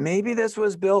worksheet. Maybe this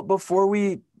was built before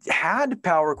we had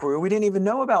Power Query. We didn't even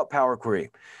know about Power Query.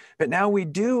 But now we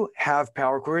do have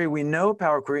Power Query, we know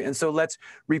Power Query, and so let's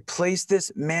replace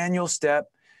this manual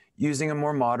step using a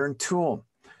more modern tool.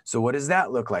 So what does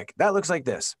that look like? That looks like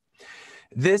this.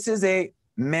 This is a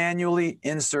manually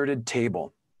inserted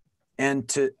table. And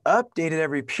to update it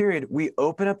every period, we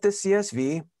open up the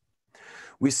CSV,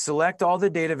 we select all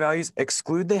the data values,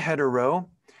 exclude the header row,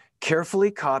 carefully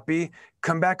copy,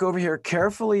 come back over here,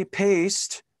 carefully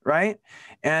paste, right?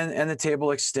 And the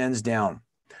table extends down.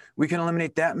 We can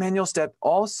eliminate that manual step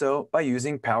also by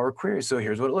using Power Query. So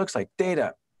here's what it looks like.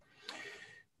 Data.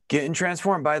 Get and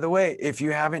transform. By the way, if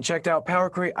you haven't checked out Power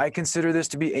Query, I consider this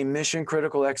to be a mission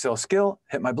critical Excel skill.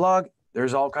 Hit my blog.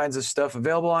 There's all kinds of stuff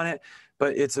available on it,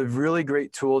 but it's a really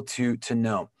great tool to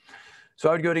know. So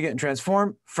I would go to Get and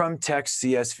Transform from Text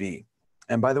CSV.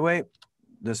 And by the way,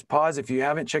 just pause if you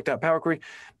haven't checked out Power Query.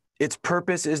 Its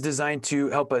purpose is designed to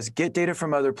help us get data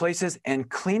from other places and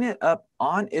clean it up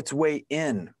on its way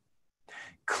in.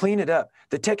 Clean it up.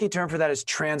 The techie term for that is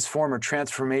transform or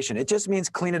transformation. It just means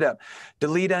clean it up.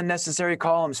 Delete unnecessary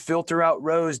columns, filter out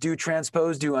rows, do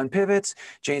transpose, do unpivots,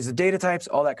 change the data types,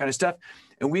 all that kind of stuff.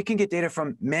 And we can get data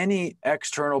from many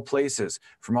external places,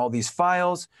 from all these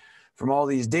files, from all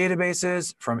these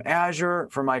databases, from Azure,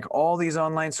 from like all these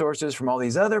online sources, from all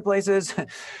these other places.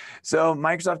 So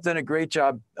Microsoft's done a great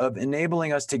job of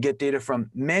enabling us to get data from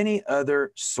many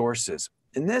other sources.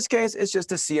 In this case, it's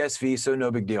just a CSV, so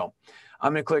no big deal.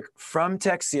 I'm going to click From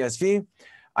Text CSV.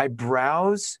 I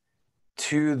browse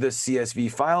to the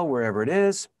CSV file, wherever it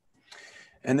is.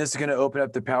 And this is going to open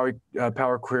up the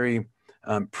Power Query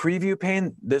preview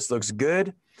pane. This looks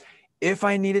good. If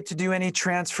I needed to do any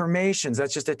transformations,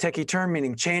 that's just a techie term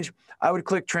meaning change, I would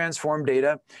click Transform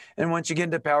Data. And once you get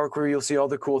into Power Query, you'll see all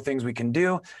the cool things we can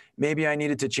do. Maybe I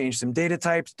needed to change some data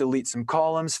types, delete some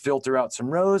columns, filter out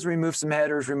some rows, remove some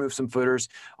headers, remove some footers,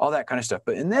 all that kind of stuff.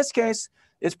 But in this case,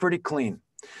 it's pretty clean.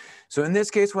 So in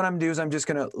this case, what I'm going to do is I'm just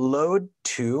going to load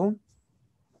to,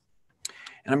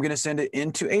 and I'm going to send it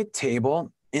into a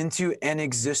table, into an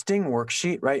existing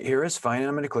worksheet. Right here is fine, and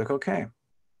I'm going to click OK.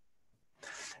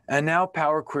 And now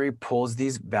Power Query pulls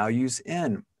these values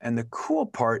in. And the cool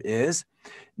part is,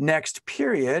 next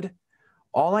period,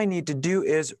 all I need to do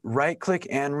is right-click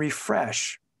and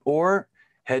refresh, or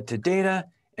head to Data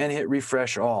and hit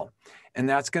Refresh All. And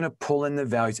that's going to pull in the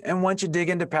values. And once you dig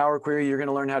into Power Query, you're going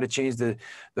to learn how to change the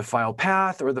file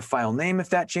path or the file name if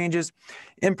that changes.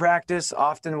 In practice,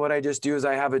 often what I just do is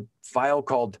I have a file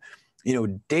called,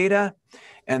 data,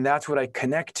 and that's what I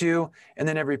connect to. And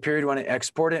then every period when I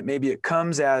export it, maybe it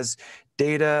comes as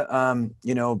data,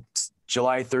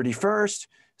 July 31st.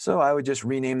 So I would just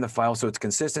rename the file so it's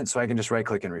consistent, so I can just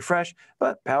right-click and refresh.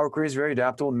 But Power Query is very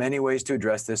adaptable, many ways to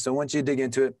address this. So once you dig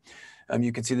into it,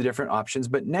 you can see the different options.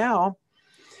 But now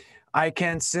I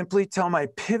can simply tell my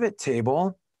pivot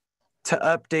table to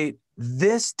update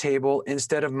this table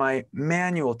instead of my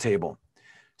manual table.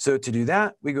 So to do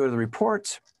that, we go to the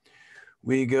report,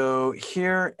 we go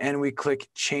here and we click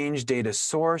Change Data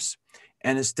Source.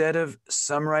 And instead of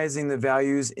summarizing the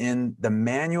values in the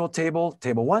manual table,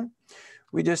 table 1,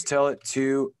 we just tell it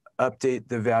to update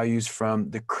the values from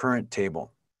the current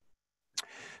table.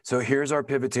 So here's our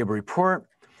pivot table report.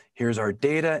 Here's our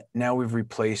data. Now we've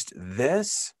replaced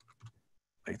this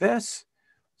like this.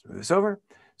 Let's move this over.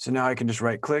 So now I can just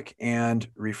right-click and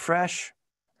refresh,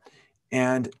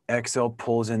 and Excel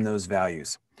pulls in those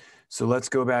values. So let's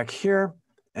go back here,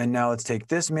 and now let's take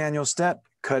this manual step,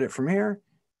 cut it from here,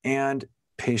 and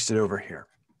paste it over here.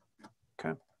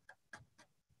 Okay.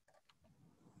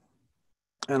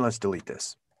 And let's delete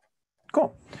this.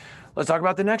 Cool. Let's talk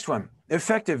about the next one,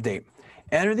 effective date.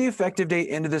 Enter the effective date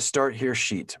into the Start Here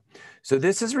sheet. So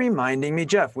this is reminding me,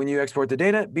 Jeff, when you export the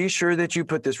data, be sure that you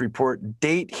put this report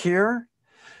date here,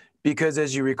 because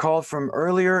as you recall from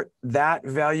earlier, that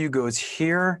value goes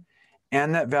here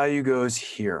and that value goes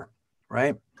here,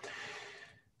 right?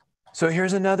 So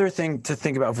here's another thing to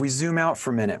think about. If we zoom out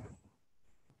for a minute,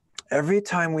 every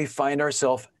time we find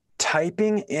ourselves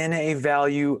typing in a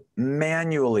value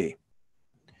manually,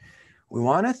 we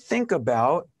want to think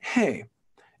about, hey,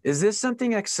 is this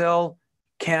something Excel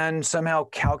can somehow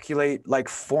calculate like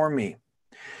for me?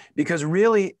 Because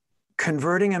really,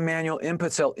 converting a manual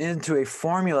input cell into a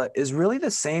formula is really the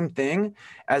same thing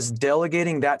as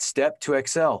delegating that step to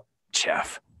Excel.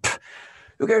 Jeff,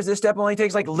 who cares? This step only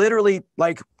takes like literally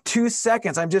like 2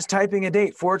 seconds. I'm just typing a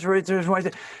date,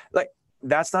 4/20. Like,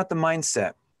 that's not the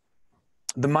mindset.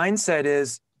 The mindset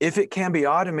is, if it can be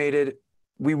automated,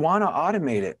 we want to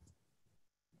automate it,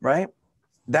 right?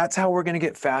 That's how we're going to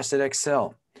get fast at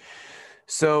Excel.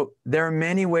 So there are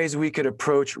many ways we could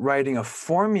approach writing a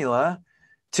formula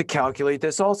to calculate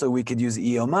this also. We could use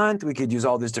EO month, we could use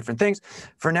all these different things.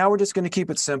 For now, we're just going to keep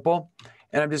it simple.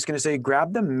 And I'm just going to say,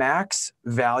 grab the max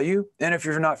value. And if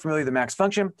you're not familiar with the max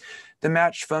function, the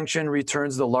match function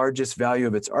returns the largest value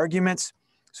of its arguments.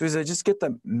 So we say, just get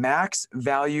the max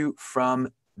value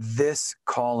from this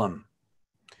column.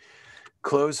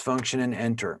 Close function and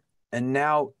enter. And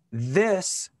now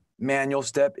this manual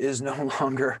step is no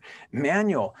longer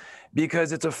manual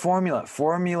because it's a formula.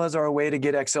 Formulas are a way to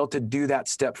get Excel to do that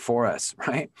step for us,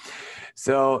 right?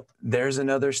 So there's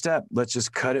another step. Let's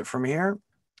just cut it from here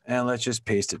and let's just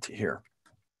paste it to here.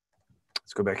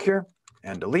 Let's go back here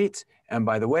and delete. And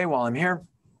by the way, while I'm here,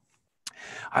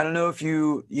 I don't know if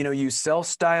you use cell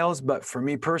styles, but for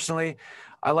me personally,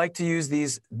 I like to use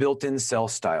these built-in cell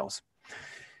styles.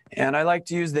 And I like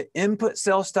to use the input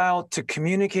cell style to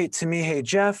communicate to me, hey,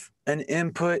 Jeff, an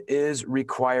input is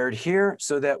required here,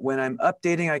 so that when I'm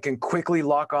updating, I can quickly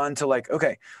lock on to like,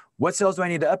 okay, what cells do I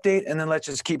need to update? And then let's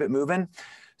just keep it moving.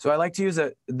 So I like to use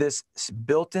this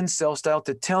built-in cell style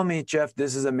to tell me, Jeff,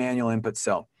 this is a manual input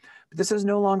cell. But this is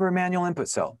no longer a manual input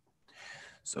cell.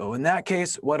 So in that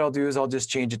case, what I'll do is I'll just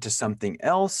change it to something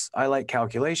else. I like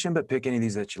calculation, but pick any of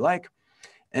these that you like.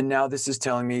 And now this is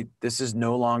telling me this is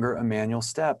no longer a manual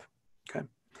step, okay?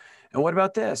 And what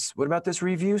about this? What about this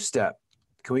review step?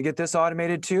 Can we get this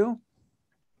automated too?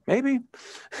 Maybe.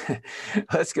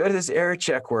 Let's go to this error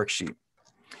check worksheet.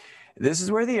 This is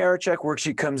where the error check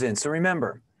worksheet comes in. So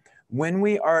remember, when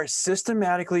we are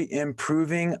systematically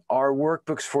improving our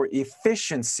workbooks for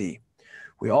efficiency,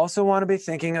 we also want to be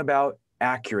thinking about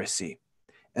accuracy.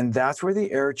 And that's where the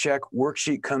error check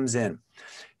worksheet comes in.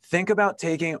 Think about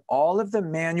taking all of the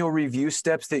manual review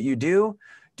steps that you do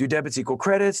debits equal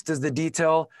credits, does the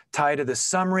detail tie to the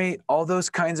summary, all those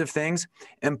kinds of things,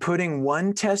 and putting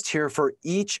one test here for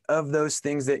each of those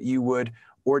things that you would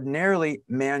ordinarily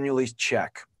manually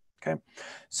check, okay?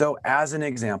 So as an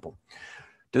example,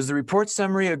 does the report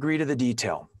summary agree to the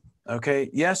detail? Okay,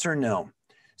 yes or no?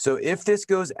 So if this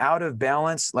goes out of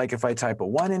balance, like if I type a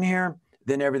 1 in here,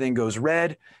 then everything goes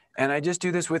red, and I just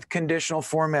do this with conditional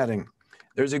formatting.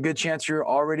 There's a good chance you're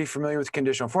already familiar with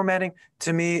conditional formatting.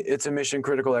 To me, it's a mission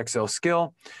critical Excel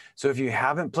skill. So if you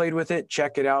haven't played with it,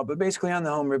 check it out. But basically on the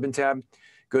home ribbon tab,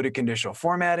 go to conditional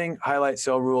formatting, highlight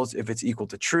cell rules. If it's equal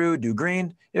to true, do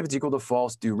green. If it's equal to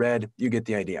false, do red. You get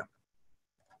the idea.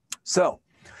 So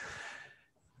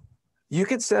you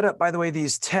can set up, by the way,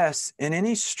 these tests in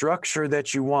any structure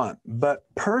that you want. But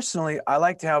personally, I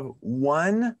like to have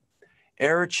one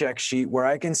error check sheet where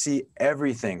I can see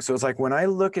everything. So it's like when I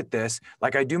look at this,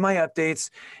 like I do my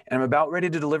updates and I'm about ready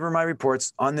to deliver my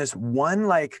reports on this one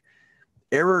like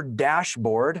error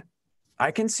dashboard,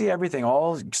 I can see everything.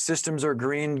 All systems are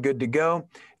green, good to go.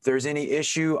 If there's any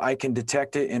issue, I can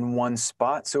detect it in one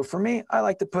spot. So for me, I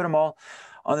like to put them all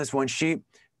on this one sheet.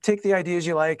 Take the ideas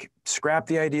you like, scrap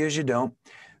the ideas you don't.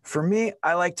 For me,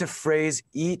 I like to phrase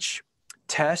each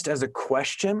test as a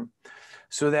question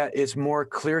so that it's more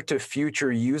clear to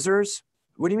future users.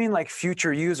 What do you mean like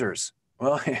future users?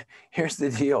 Well, here's the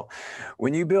deal.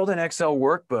 When you build an Excel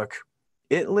workbook,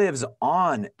 it lives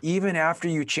on even after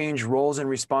you change roles and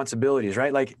responsibilities,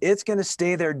 right? Like it's gonna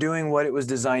stay there doing what it was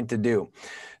designed to do.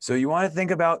 So you wanna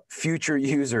think about future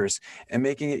users and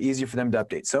making it easier for them to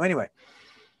update. So anyway,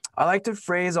 I like to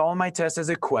phrase all my tests as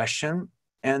a question,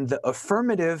 and the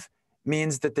affirmative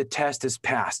means that the test is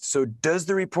passed. So does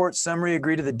the report summary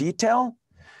agree to the detail?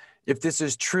 If this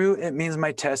is true, it means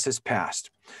my test has passed.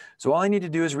 So all I need to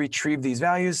do is retrieve these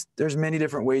values. There's many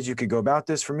different ways you could go about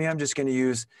this. For me, I'm just going to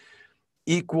use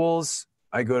equals.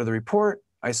 I go to the report,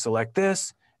 I select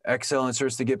this, Excel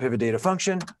inserts the get pivot data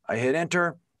function. I hit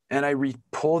enter and I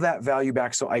pull that value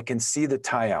back so I can see the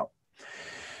tie out.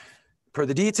 Per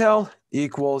the detail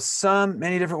equals sum.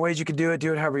 Many different ways you could do it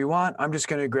however you want. I'm just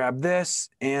going to grab this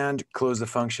and close the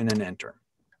function and enter.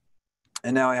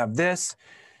 And now I have this.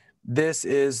 This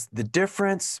is the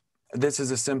difference. This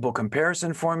is a simple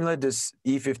comparison formula. Does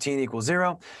E15 equal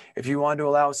 0? If you want to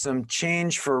allow some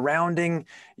change for rounding,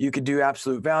 you could do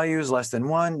absolute values, less than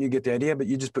 1. You get the idea, but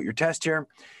you just put your test here.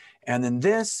 And then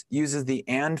this uses the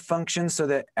AND function so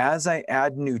that as I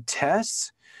add new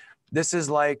tests, this is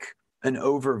like an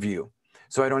overview.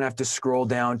 So I don't have to scroll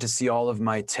down to see all of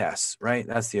my tests, right?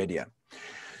 That's the idea.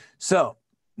 So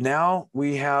now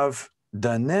we have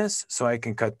done this, so I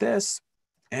can cut this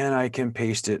and I can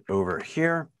paste it over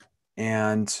here.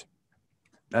 And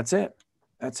that's it.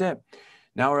 That's it.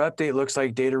 Now our update looks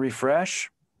like data refresh.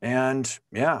 And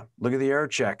yeah, look at the error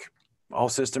check. All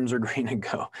systems are green to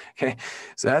go. Okay,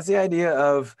 so that's the idea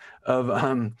of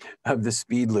the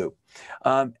speed loop.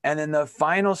 And then the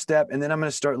final step, and then I'm going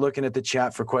to start looking at the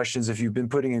chat for questions. If you've been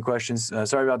putting in questions,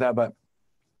 sorry about that, but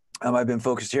I've been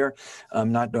focused here.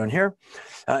 I'm not done here.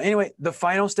 Anyway, the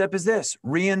final step is this: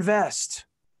 reinvest.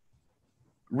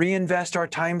 Reinvest our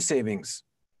time savings.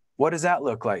 What does that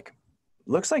look like?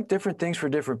 Looks like different things for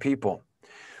different people.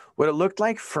 What it looked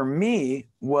like for me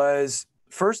was,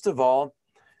 first of all,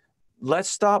 let's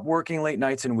stop working late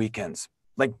nights and weekends.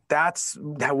 Like that's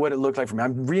what it looked like for me.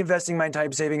 I'm reinvesting my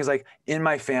time savings like in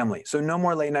my family. So no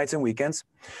more late nights and weekends.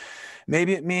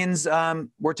 Maybe it means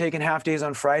we're taking half days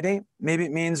on Friday. Maybe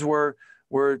it means we're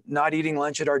not eating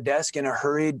lunch at our desk in a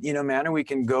hurried, manner. We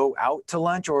can go out to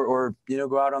lunch or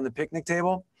go out on the picnic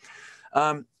table.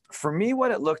 For me,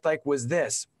 what it looked like was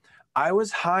this. I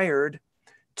was hired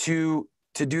to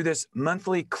do this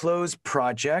monthly close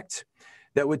project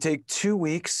that would take 2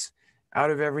 weeks out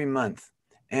of every month.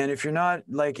 And if you're not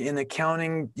like in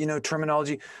accounting,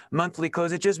 terminology, monthly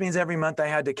close, it just means every month I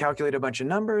had to calculate a bunch of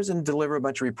numbers and deliver a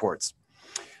bunch of reports.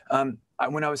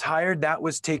 When I was hired, that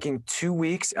was taking 2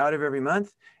 weeks out of every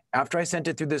month. After I sent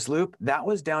it through this loop, that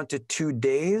was down to 2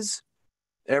 days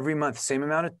every month. Same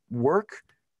amount of work,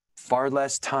 far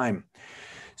less time.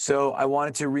 So I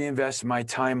wanted to reinvest my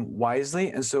time wisely.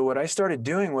 And so what I started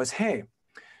doing was, hey,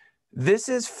 this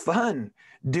is fun.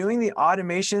 Doing the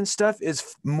automation stuff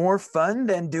is more fun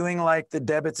than doing like the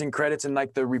debits and credits and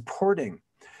like the reporting.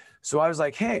 So I was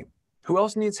like, hey, who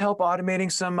else needs help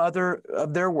automating some other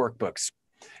of their workbooks?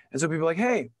 And so people were like,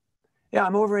 hey, yeah,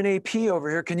 I'm over in AP over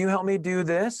here. Can you help me do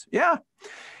this? Yeah.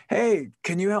 Hey,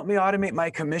 can you help me automate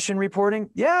my commission reporting?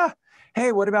 Yeah.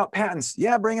 Hey, what about patents?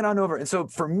 Yeah, bring it on over. And so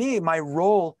for me, my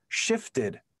role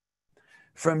shifted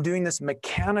from doing this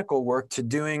mechanical work to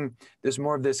doing this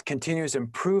more of this continuous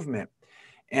improvement.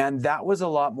 And that was a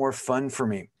lot more fun for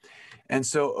me. And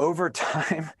so over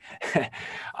time,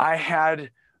 I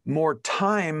had more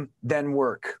time than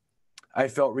work. I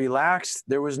felt relaxed.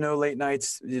 There was no late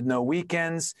nights, no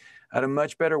weekends. I had a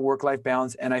much better work-life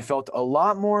balance. And I felt a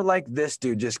lot more like this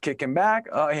dude, just kicking back.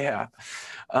 Oh, yeah.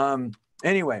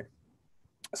 Anyway,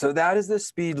 so that is the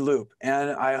speed loop.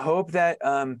 And I hope that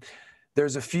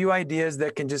there's a few ideas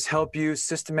that can just help you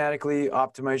systematically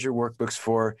optimize your workbooks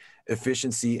for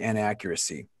efficiency and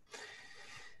accuracy.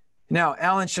 Now,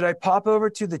 Alan, should I pop over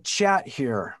to the chat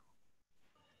here?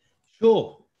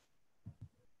 Sure.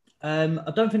 I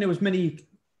don't think there was many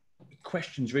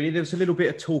questions really. There was a little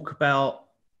bit of talk about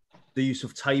the use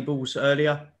of tables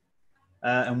earlier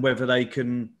and whether they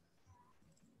can,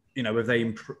 whether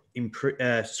they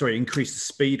increase the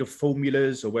speed of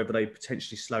formulas or whether they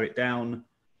potentially slow it down.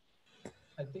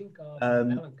 I think. I don't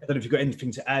know if you've got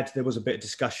anything to add. There was a bit of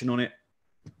discussion on it.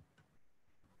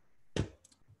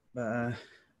 But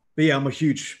yeah, I'm a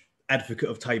huge advocate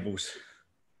of tables.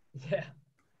 Yeah.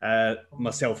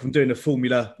 Myself, I'm doing a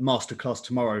formula masterclass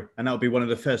tomorrow, and that'll be one of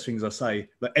the first things I say.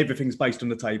 Like everything's based on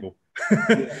the table.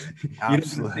 Yeah,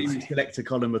 absolutely. You don't select a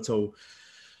column at all,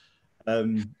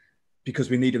 because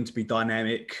we need them to be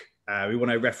dynamic. We want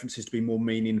our references to be more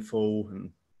meaningful, and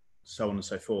so on and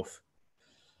so forth.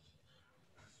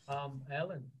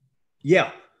 Alan.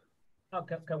 Yeah.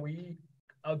 Can we?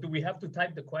 Do we have to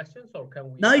type the questions, or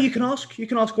can we? No, you can ask. You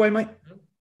can ask away, mate.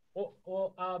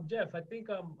 Well, Jeff, I think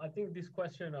this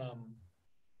question,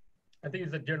 I think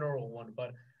it's a general one,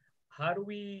 but how do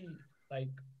we,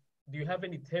 do you have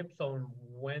any tips on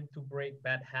when to break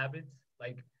bad habits?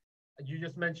 Like you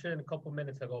just mentioned a couple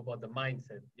minutes ago about the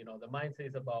mindset, the mindset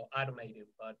is about automating,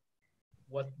 but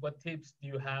what tips do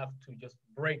you have to just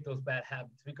break those bad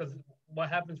habits? Because what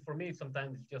happens for me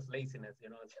sometimes is just laziness,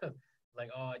 it's just like,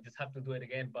 oh, I just have to do it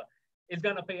again, but it's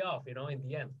going to pay off, in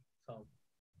the end, so.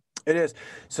 It is.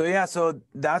 So yeah, so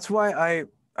that's why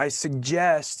I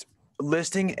suggest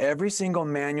listing every single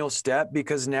manual step,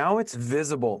 because now it's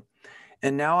visible.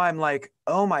 And now I'm like,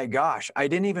 oh my gosh, I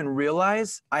didn't even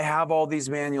realize I have all these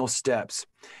manual steps.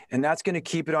 And that's going to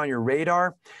keep it on your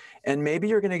radar. And maybe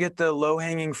you're going to get the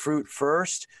low-hanging fruit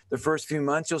first. The first few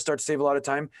months, you'll start to save a lot of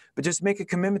time. But just make a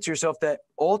commitment to yourself that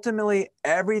ultimately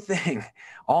everything,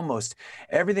 almost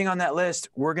everything on that list,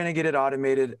 we're going to get it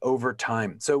automated over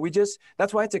time. So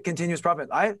that's why it's a continuous process.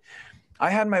 I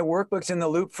had my workbooks in the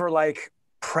loop for like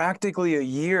practically a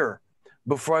year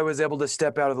before I was able to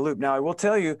step out of the loop. Now, I will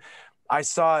tell you, I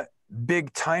saw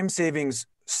big time savings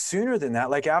sooner than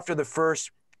that, like after the first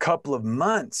couple of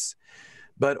months.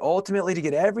 But ultimately, to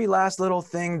get every last little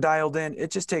thing dialed in, it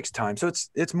just takes time. So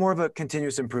it's more of a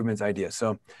continuous improvements idea.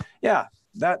 So yeah,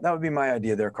 that would be my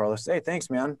idea there, Carlos. Hey, thanks,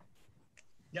 man.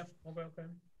 Yep. Okay.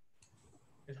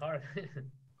 It's hard.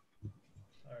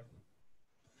 All right.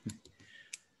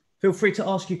 Feel free to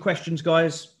ask your questions,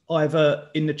 guys, either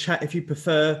in the chat if you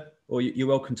prefer, or you're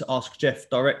welcome to ask Jeff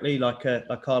directly, like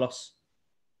Carlos.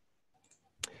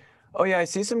 Oh yeah, I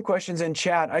see some questions in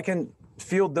chat. I can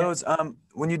field those. Yeah.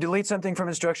 When you delete something from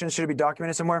instructions, should it be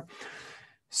documented somewhere?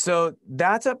 So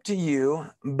that's up to you.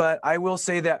 But I will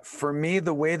say that for me,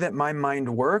 the way that my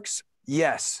mind works,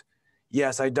 yes,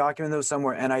 I document those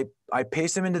somewhere, and I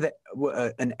paste them into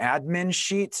an admin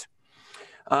sheet,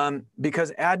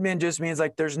 because admin just means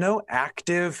like there's no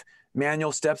active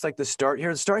manual steps like the start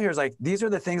here. The start here is like, these are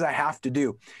the things I have to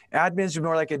do. Admins are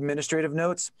more like administrative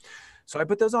notes. So I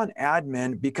put those on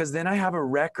admin, because then I have a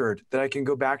record that I can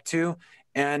go back to,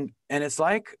 and it's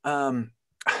like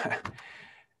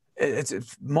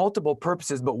it's multiple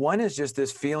purposes, but one is just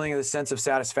this feeling of the sense of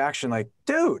satisfaction, like,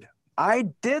 dude, I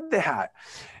did that.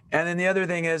 And then the other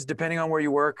thing is, depending on where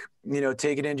you work,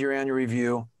 take it into your annual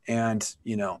review and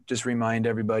just remind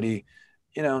everybody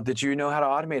that you know how to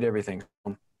automate everything.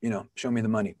 Show me the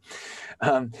money.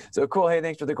 So cool. Hey,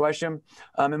 thanks for the question.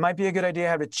 It might be a good idea to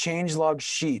have a change log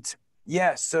sheet.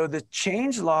 Yes. So the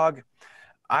change log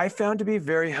I found to be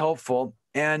very helpful.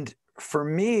 And for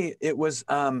me, it was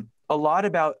a lot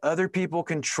about other people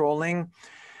controlling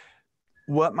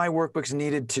what my workbooks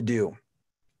needed to do.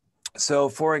 So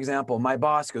for example, my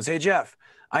boss goes, hey, Jeff,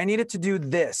 I needed to do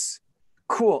this.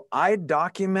 Cool. I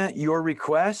document your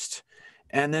request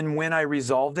and then when I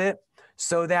resolved it,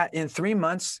 so that in 3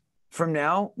 months from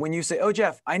now, when you say, oh,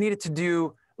 Jeff, I needed to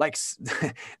do like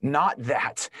not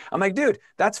that. I'm like, dude,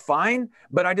 that's fine.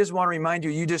 But I just want to remind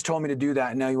you, you just told me to do that.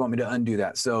 And now you want me to undo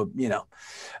that. So,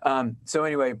 so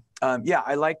anyway, yeah,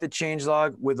 I like the change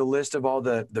log with a list of all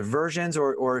the versions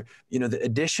or the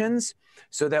additions,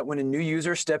 so that when a new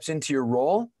user steps into your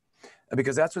role,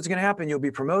 because that's what's going to happen. You'll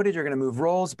be promoted, you're going to move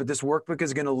roles, but this workbook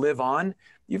is going to live on.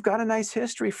 You've got a nice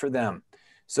history for them.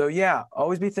 So yeah,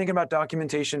 always be thinking about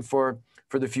documentation for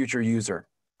the future user.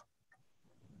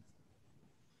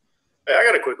 Hey, I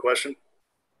got a quick question.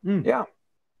 Yeah.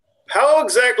 How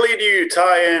exactly do you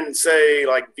tie in, say,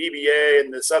 like VBA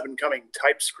and this up-and-coming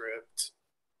TypeScript?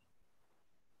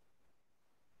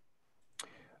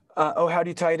 How do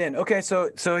you tie it in? Okay, so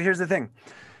here's the thing.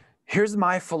 Here's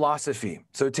my philosophy.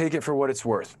 So take it for what it's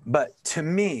worth. But to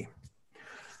me,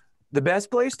 the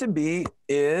best place to be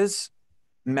is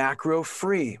macro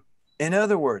free. In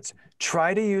other words,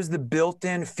 try to use the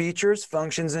built-in features,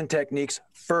 functions, and techniques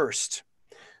first.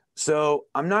 So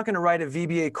I'm not going to write a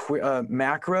VBA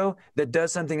macro that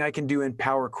does something I can do in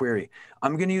Power Query.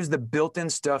 I'm going to use the built-in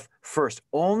stuff first.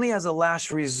 Only as a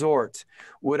last resort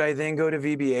would I then go to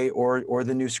VBA or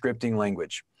the new scripting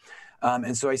language.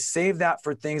 And so I save that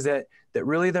for things that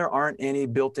really there aren't any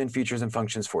built-in features and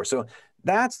functions for. So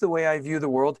that's the way I view the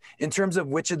world. In terms of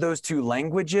which of those two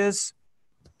languages,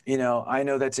 I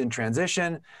know that's in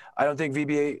transition. I don't think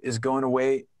VBA is going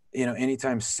away,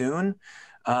 anytime soon.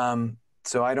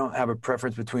 So I don't have a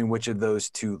preference between which of those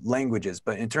two languages.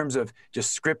 But in terms of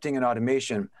just scripting and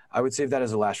automation, I would save that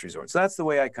as a last resort. So that's the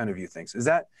way I kind of view things. Is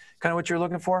that kind of what you're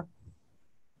looking for?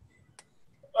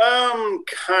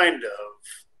 Kind of.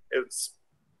 It's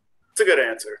a good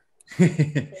answer.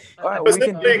 All right, But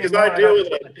the thing is, I deal with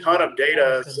a ton of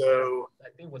data, so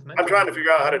I'm trying to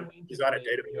figure out how to design a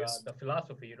database. The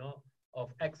philosophy, of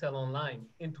Excel Online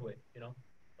into it,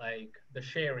 like the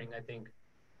sharing, I think.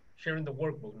 Sharing the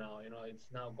workbook now, it's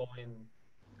now going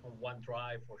on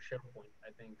OneDrive or SharePoint, I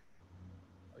think,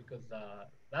 because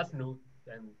that's new,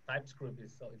 and TypeScript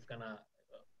it's gonna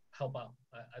help out.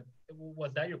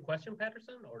 Was that your question,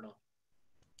 Patterson, or no?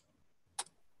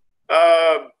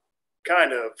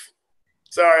 Kind of.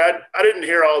 Sorry, I didn't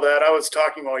hear all that. I was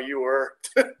talking while you were.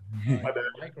 My bad. The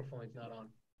microphone is not on.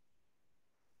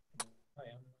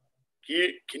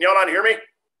 Can y'all not hear me?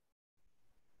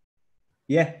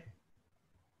 Yeah.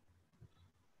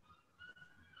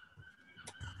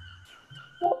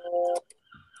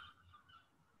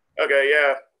 Okay,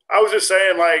 yeah. I was just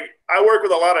saying, like, I work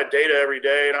with a lot of data every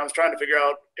day, and I was trying to figure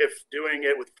out if doing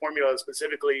it with formulas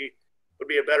specifically would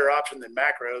be a better option than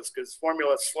macros, because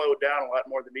formulas slowed down a lot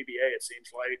more than VBA, it seems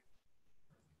like.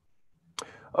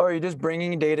 Oh, are you just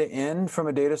bringing data in from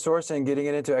a data source and getting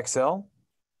it into Excel?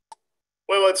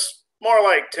 Well, it's more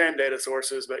like 10 data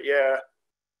sources, but yeah.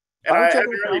 And I haven't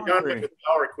really done much with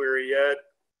Power Query yet.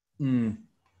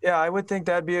 Yeah, I would think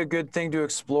that'd be a good thing to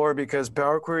explore, because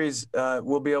Power Queries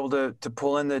will be able to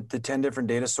pull in the 10 different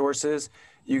data sources.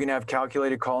 You can have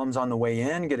calculated columns on the way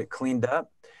in, get it cleaned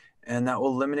up, and that will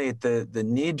eliminate the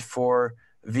need for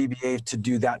VBA to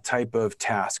do that type of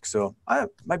task. So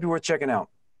might be worth checking out.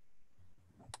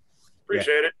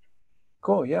 Appreciate it.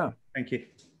 Cool, yeah. Thank you.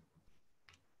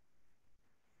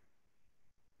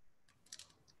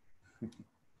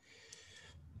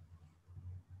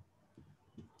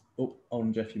 Oh,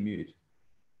 on Jeff, you're muted.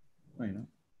 Oh, you know.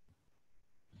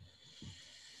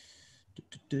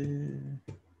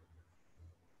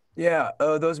 Yeah,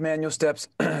 those manual steps,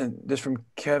 this from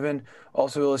Kevin,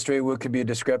 also illustrate what could be a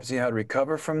discrepancy, how to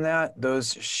recover from that.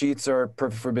 Those sheets are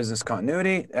perfect for business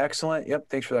continuity. Excellent. Yep,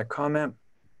 thanks for that comment.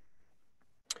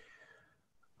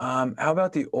 How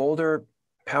about the older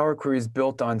Power Queries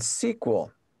built on SQL?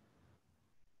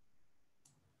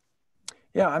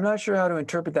 Yeah, I'm not sure how to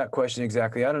interpret that question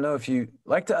exactly. I don't know if you'd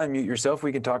like to unmute yourself.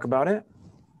 We can talk about it.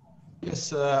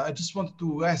 Yes, I just wanted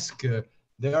to ask,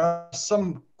 there are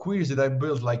some queries that I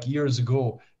built like years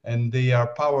ago, and they are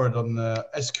powered on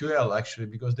SQL actually,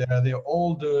 because they are the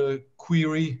old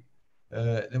query.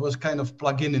 There was kind of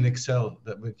plugin in Excel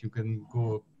that you can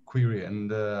go query,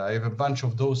 and I have a bunch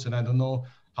of those, and I don't know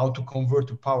how to convert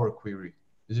to Power Query.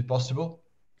 Is it possible?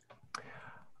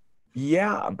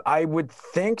 Yeah, I would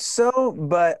think so,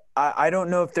 but I don't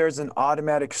know if there's an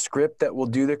automatic script that will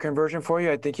do the conversion for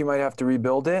you. I think you might have to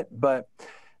rebuild it, but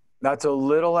that's a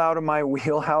little out of my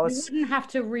wheelhouse. You wouldn't have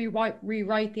to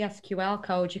rewrite the SQL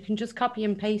code. You can just copy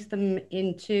and paste them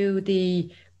into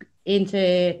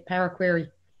Power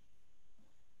Query.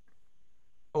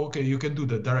 Okay, you can do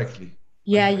that directly.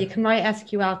 Yeah, you can write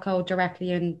SQL code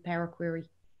directly in Power Query.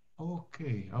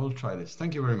 Okay, I will try this.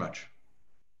 Thank you very much.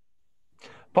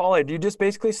 Paula, do you just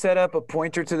basically set up a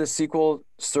pointer to the SQL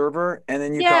server and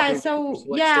then you Yeah,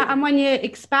 copy and when you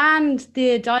expand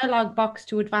the dialog box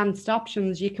to advanced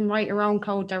options, you can write your own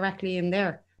code directly in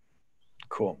there.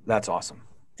 Cool, that's awesome.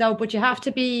 So, but you have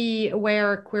to be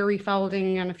aware of query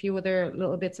folding and a few other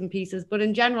little bits and pieces, but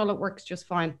in general, it works just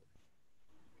fine.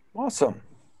 Awesome.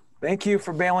 Thank you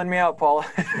for bailing me out, Paula.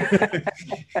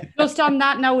 Just on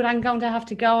that note, I'm going to have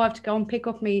to go. I have to go and pick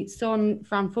up my son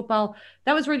from football.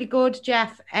 That was really good,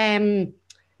 Jeff.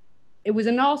 It was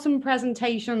an awesome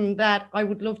presentation that I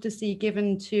would love to see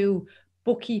given to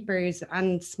bookkeepers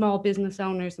and small business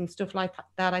owners and stuff like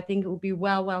that. I think it would be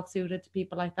well suited to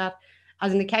people like that.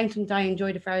 As an accountant, I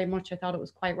enjoyed it very much. I thought it was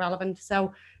quite relevant.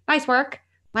 So nice work.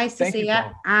 Nice to see you.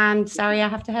 And sorry, I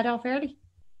have to head off early.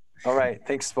 All right.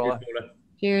 Thanks, Paula.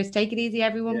 Cheers. Take it easy,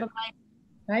 everyone. Yeah.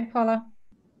 Bye-bye. Bye, Paula.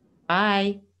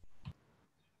 Bye.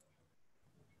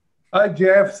 Hi,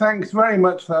 Jeff. Thanks very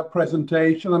much for that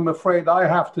presentation. I'm afraid I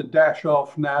have to dash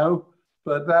off now,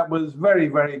 but that was very,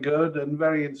 very good and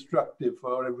very instructive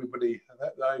for everybody.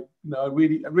 I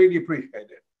really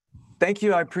appreciate it. Thank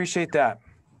you. I appreciate that.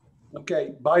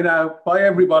 Okay. Bye now. Bye,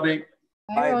 everybody.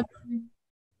 Bye.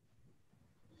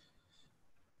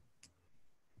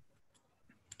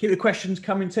 Keep the questions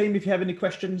coming, team, if you have any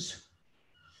questions.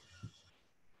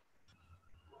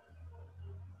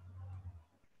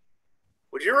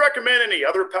 Would you recommend any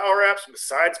other Power Apps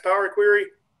besides Power Query?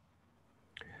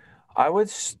 I would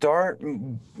start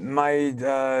with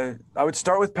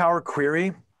Power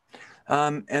Query,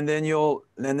 and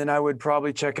then I would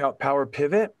probably check out Power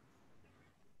Pivot,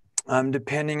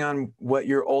 depending on what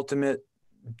your ultimate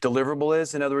deliverable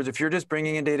is. In other words, if you're just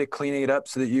bringing in data, cleaning it up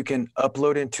so that you can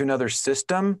upload into another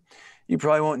system, you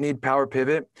probably won't need Power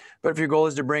Pivot. But if your goal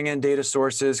is to bring in data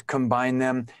sources, combine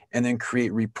them, and then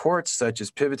create reports such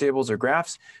as PivotTables or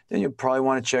graphs, then you'll probably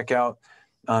want to check out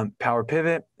Power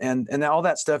Pivot. And all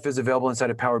that stuff is available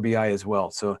inside of Power BI as well.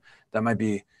 So that might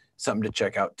be something to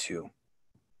check out too.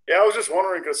 Yeah, I was just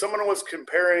wondering because someone was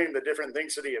comparing the different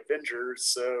things to the Avengers.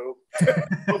 So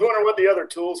I was wondering what the other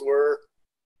tools were.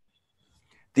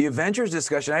 The Avengers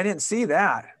discussion, I didn't see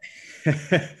that.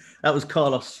 That was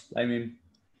Carlos. I mean,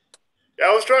 yeah,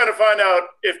 I was trying to find out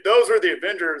if those were the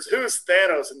Avengers, who's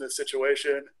Thanos in this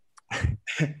situation?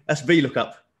 That's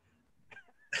VLOOKUP.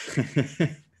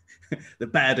 The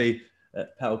baddie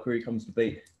that Power Query comes to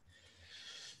beat.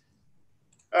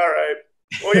 All right.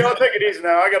 Well, y'all take it easy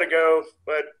now. I got to go.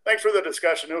 But thanks for the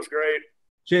discussion. It was great.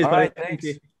 Cheers, buddy. Right, thanks. Thank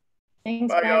you.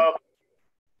 Thanks, Bye, bye. y'all.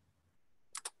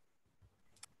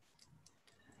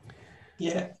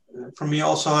 Yeah, from me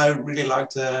also, I really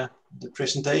liked the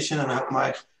presentation, and I hope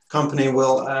my company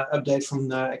will update from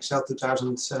the Excel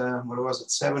 2000, what was it,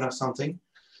 7 or something,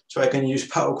 so I can use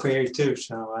Power Query too.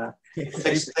 So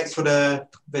thanks for the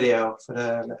video, for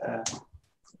the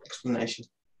explanation.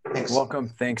 Thanks. Welcome.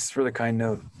 Thanks for the kind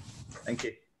note. Thank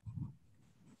you.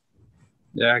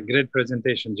 Yeah, great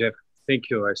presentation, Jeff.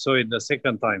 Thank you. I saw it the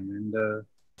second time, and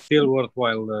still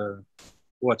worthwhile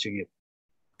watching it.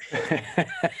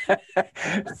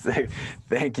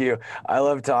 Thank you. I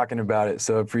love talking about it,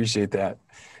 so appreciate that.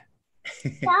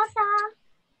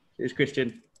 Cheers,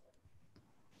 Christian.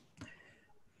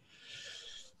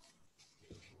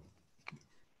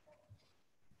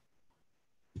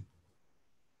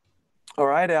 All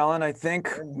right, Alan, I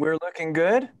think we're looking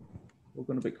good. We're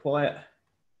going to be quiet.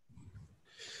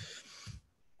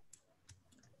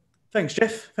 Thanks,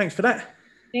 Jeff. Thanks for that.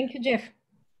 Thank you, Jeff.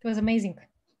 It was amazing.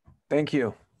 Thank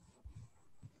you.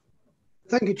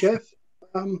 Thank you, Jeff.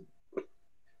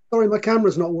 Sorry, my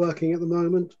camera's not working at the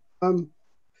moment,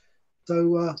 so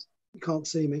you can't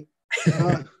see me.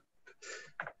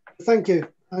 Thank you,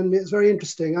 and it's very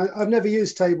interesting. I've never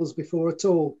used tables before at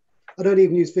all. I don't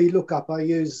even use VLOOKUP. I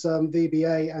use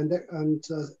VBA and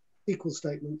SQL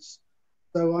statements.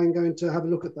 So I'm going to have a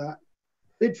look at that.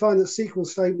 I did find that SQL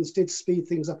statements did speed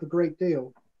things up a great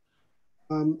deal.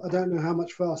 I don't know how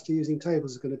much faster using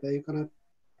tables is going to be. I'm going to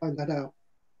find that out.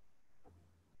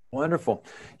 Wonderful.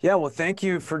 Yeah, well, thank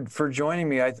you for joining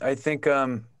me. I think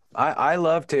I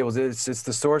love tables. It's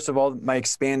the source of all my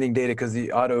expanding data because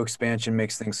the auto expansion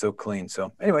makes things so clean.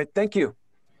 So anyway, thank you.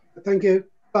 Thank you.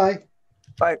 Bye.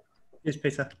 Bye. Cheers,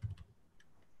 Peter.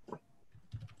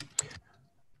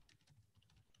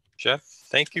 Jeff,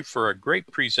 thank you for a great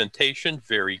presentation,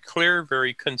 very clear,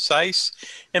 very concise,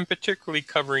 and particularly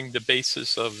covering the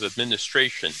basis of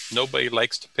administration. Nobody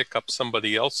likes to pick up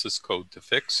somebody else's code to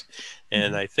fix,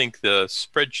 and I think the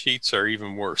spreadsheets are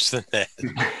even worse than that.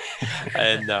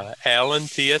 And Alan,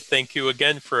 Tia, thank you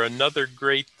again for another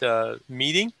great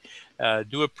meeting.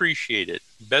 Do appreciate it.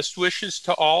 Best wishes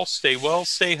to all. Stay well,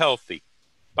 stay healthy.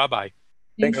 Bye-bye.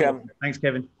 Thanks, Kevin. Thanks,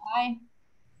 Kevin. Bye.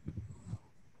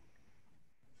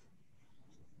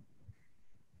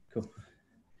 Cool.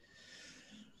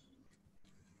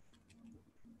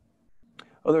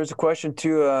 Oh, there's a question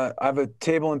too. I have a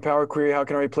table in Power Query. How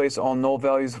can I replace all null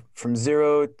values from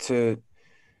 0 to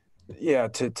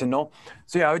null?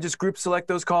 So yeah, I would just group select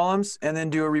those columns and then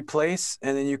do a replace,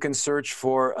 and then you can search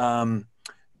for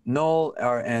null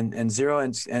and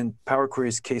 0, and Power Query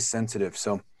is case sensitive.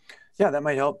 So yeah, that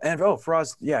might help. And oh,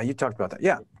 Faraz, yeah, you talked about that.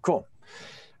 Yeah, cool.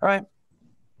 All right.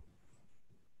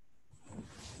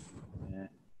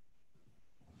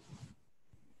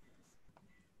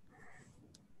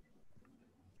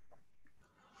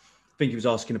 I think he was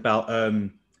asking about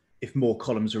if more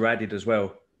columns are added as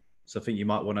well. So I think you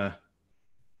might want to,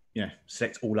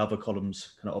 select all other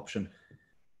columns kind of option.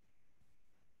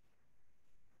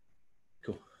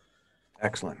 Cool.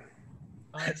 Excellent.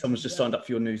 Someone's just signed up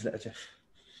for your newsletter, Jeff.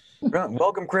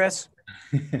 Welcome, Chris.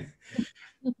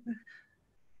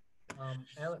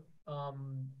 Alan,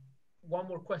 one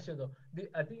more question though.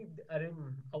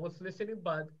 I was listening,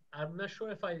 but I'm not sure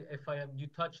if you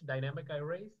touched dynamic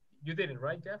arrays. You didn't,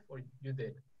 right, Jeff? Or you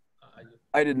did?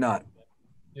 I did not.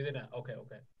 You did not. Okay.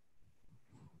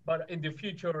 But in the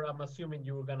future, I'm assuming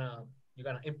you're gonna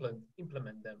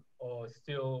implement them, or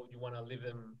still you wanna leave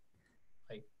them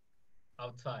like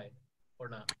outside or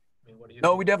not? I mean, what do you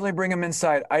think? We definitely bring them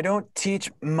inside. I don't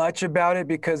teach much about it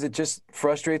because it just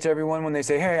frustrates everyone when they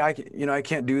say, "Hey, I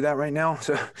can't do that right now."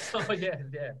 So, oh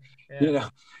yeah.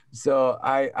 So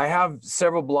I have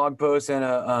several blog posts and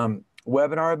a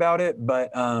webinar about it, but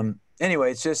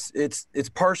anyway, it's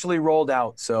partially rolled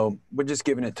out, so we're just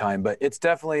giving it time. But it's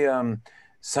definitely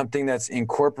something that's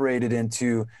incorporated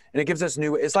into, and it gives us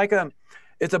new.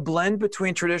 It's a blend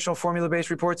between traditional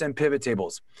formula-based reports and pivot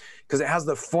tables, because it has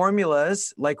the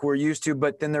formulas like we're used to,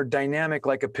 but then they're dynamic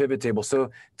like a pivot table.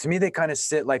 So to me, they kind of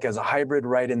sit like as a hybrid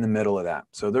right in the middle of that.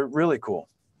 So they're really cool.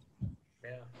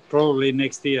 Yeah. Probably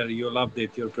next year you'll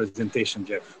update your presentation,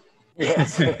 Jeff.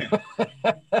 Yes.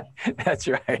 That's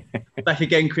right. Back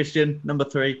again, Christian, number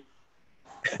 3.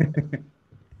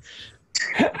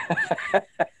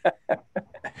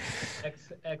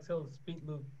 Excel Speed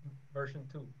Loop version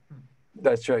 2.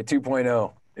 That's right,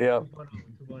 2.0. Yeah.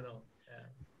 2.0.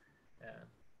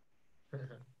 Yeah.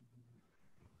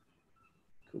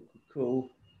 Cool.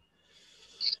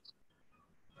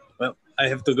 Well, I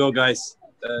have to go, guys.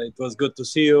 It was good to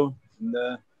see you, and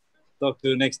talk to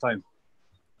you next time.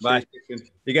 Bye.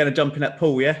 You're going to jump in that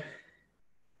pool, yeah?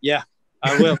 Yeah.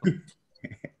 I will.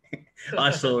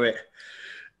 I saw it.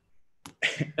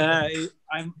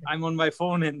 I'm on my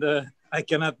phone and I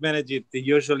cannot manage it.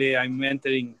 Usually I'm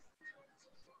entering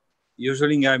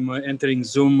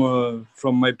Zoom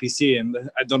from my PC and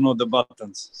I don't know the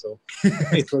buttons, so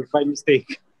it was by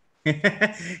mistake.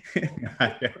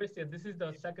 Christian, this is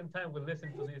the second time we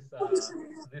listened to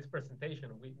this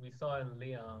presentation. We saw in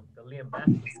the Liam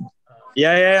Batson.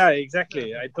 Yeah,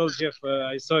 exactly. I told Jeff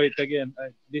I saw it again.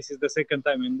 This is the second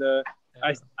time, and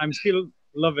I'm still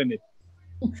loving it.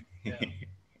 Yeah.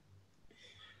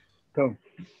 So,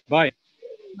 bye.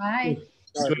 Bye.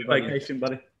 Enjoy your vacation,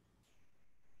 buddy.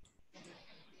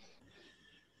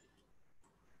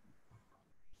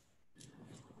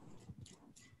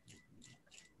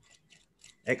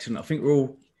 Excellent. I think we're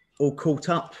all caught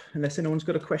up, unless anyone's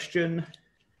got a question.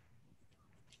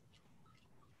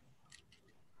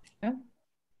 Yeah, I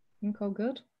think all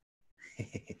good.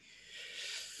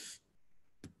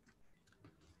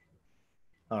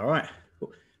 All right.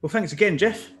 Well, thanks again,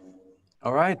 Jeff.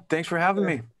 All right. Thanks for having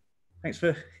me. Thanks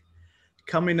for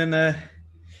coming and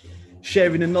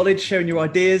sharing the knowledge, sharing your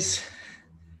ideas,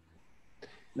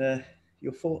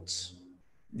 your thoughts.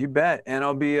 You bet. And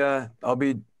I'll be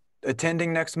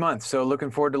attending next month. So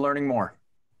looking forward to learning more.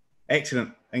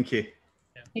 Excellent. Thank you.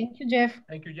 Yeah. Thank you, Jeff.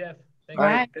 Thank you, Jeff. Bye. All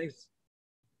right. Thanks.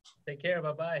 Take care.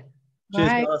 Bye-bye. Cheers,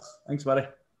 Bye. guys. Thanks, buddy.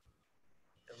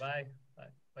 Bye.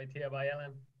 Bye, Tia. Bye,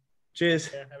 Ellen. Cheers.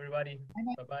 Take care, everybody.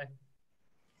 Bye-bye.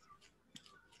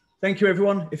 Thank you,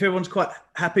 everyone. If everyone's quite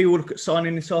happy, we'll look at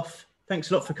signing this off.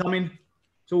 Thanks a lot for coming.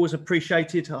 It's always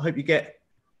appreciated. I hope you get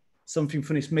something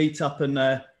from this meetup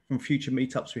and from future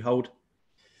meetups we hold.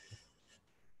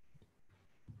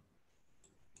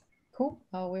 Cool.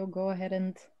 I will go ahead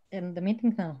and end the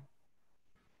meeting now.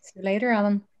 See you later,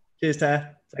 Alan. Cheers,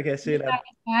 Tara. Take care. See you later.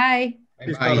 Bye.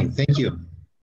 Bye. Thank you.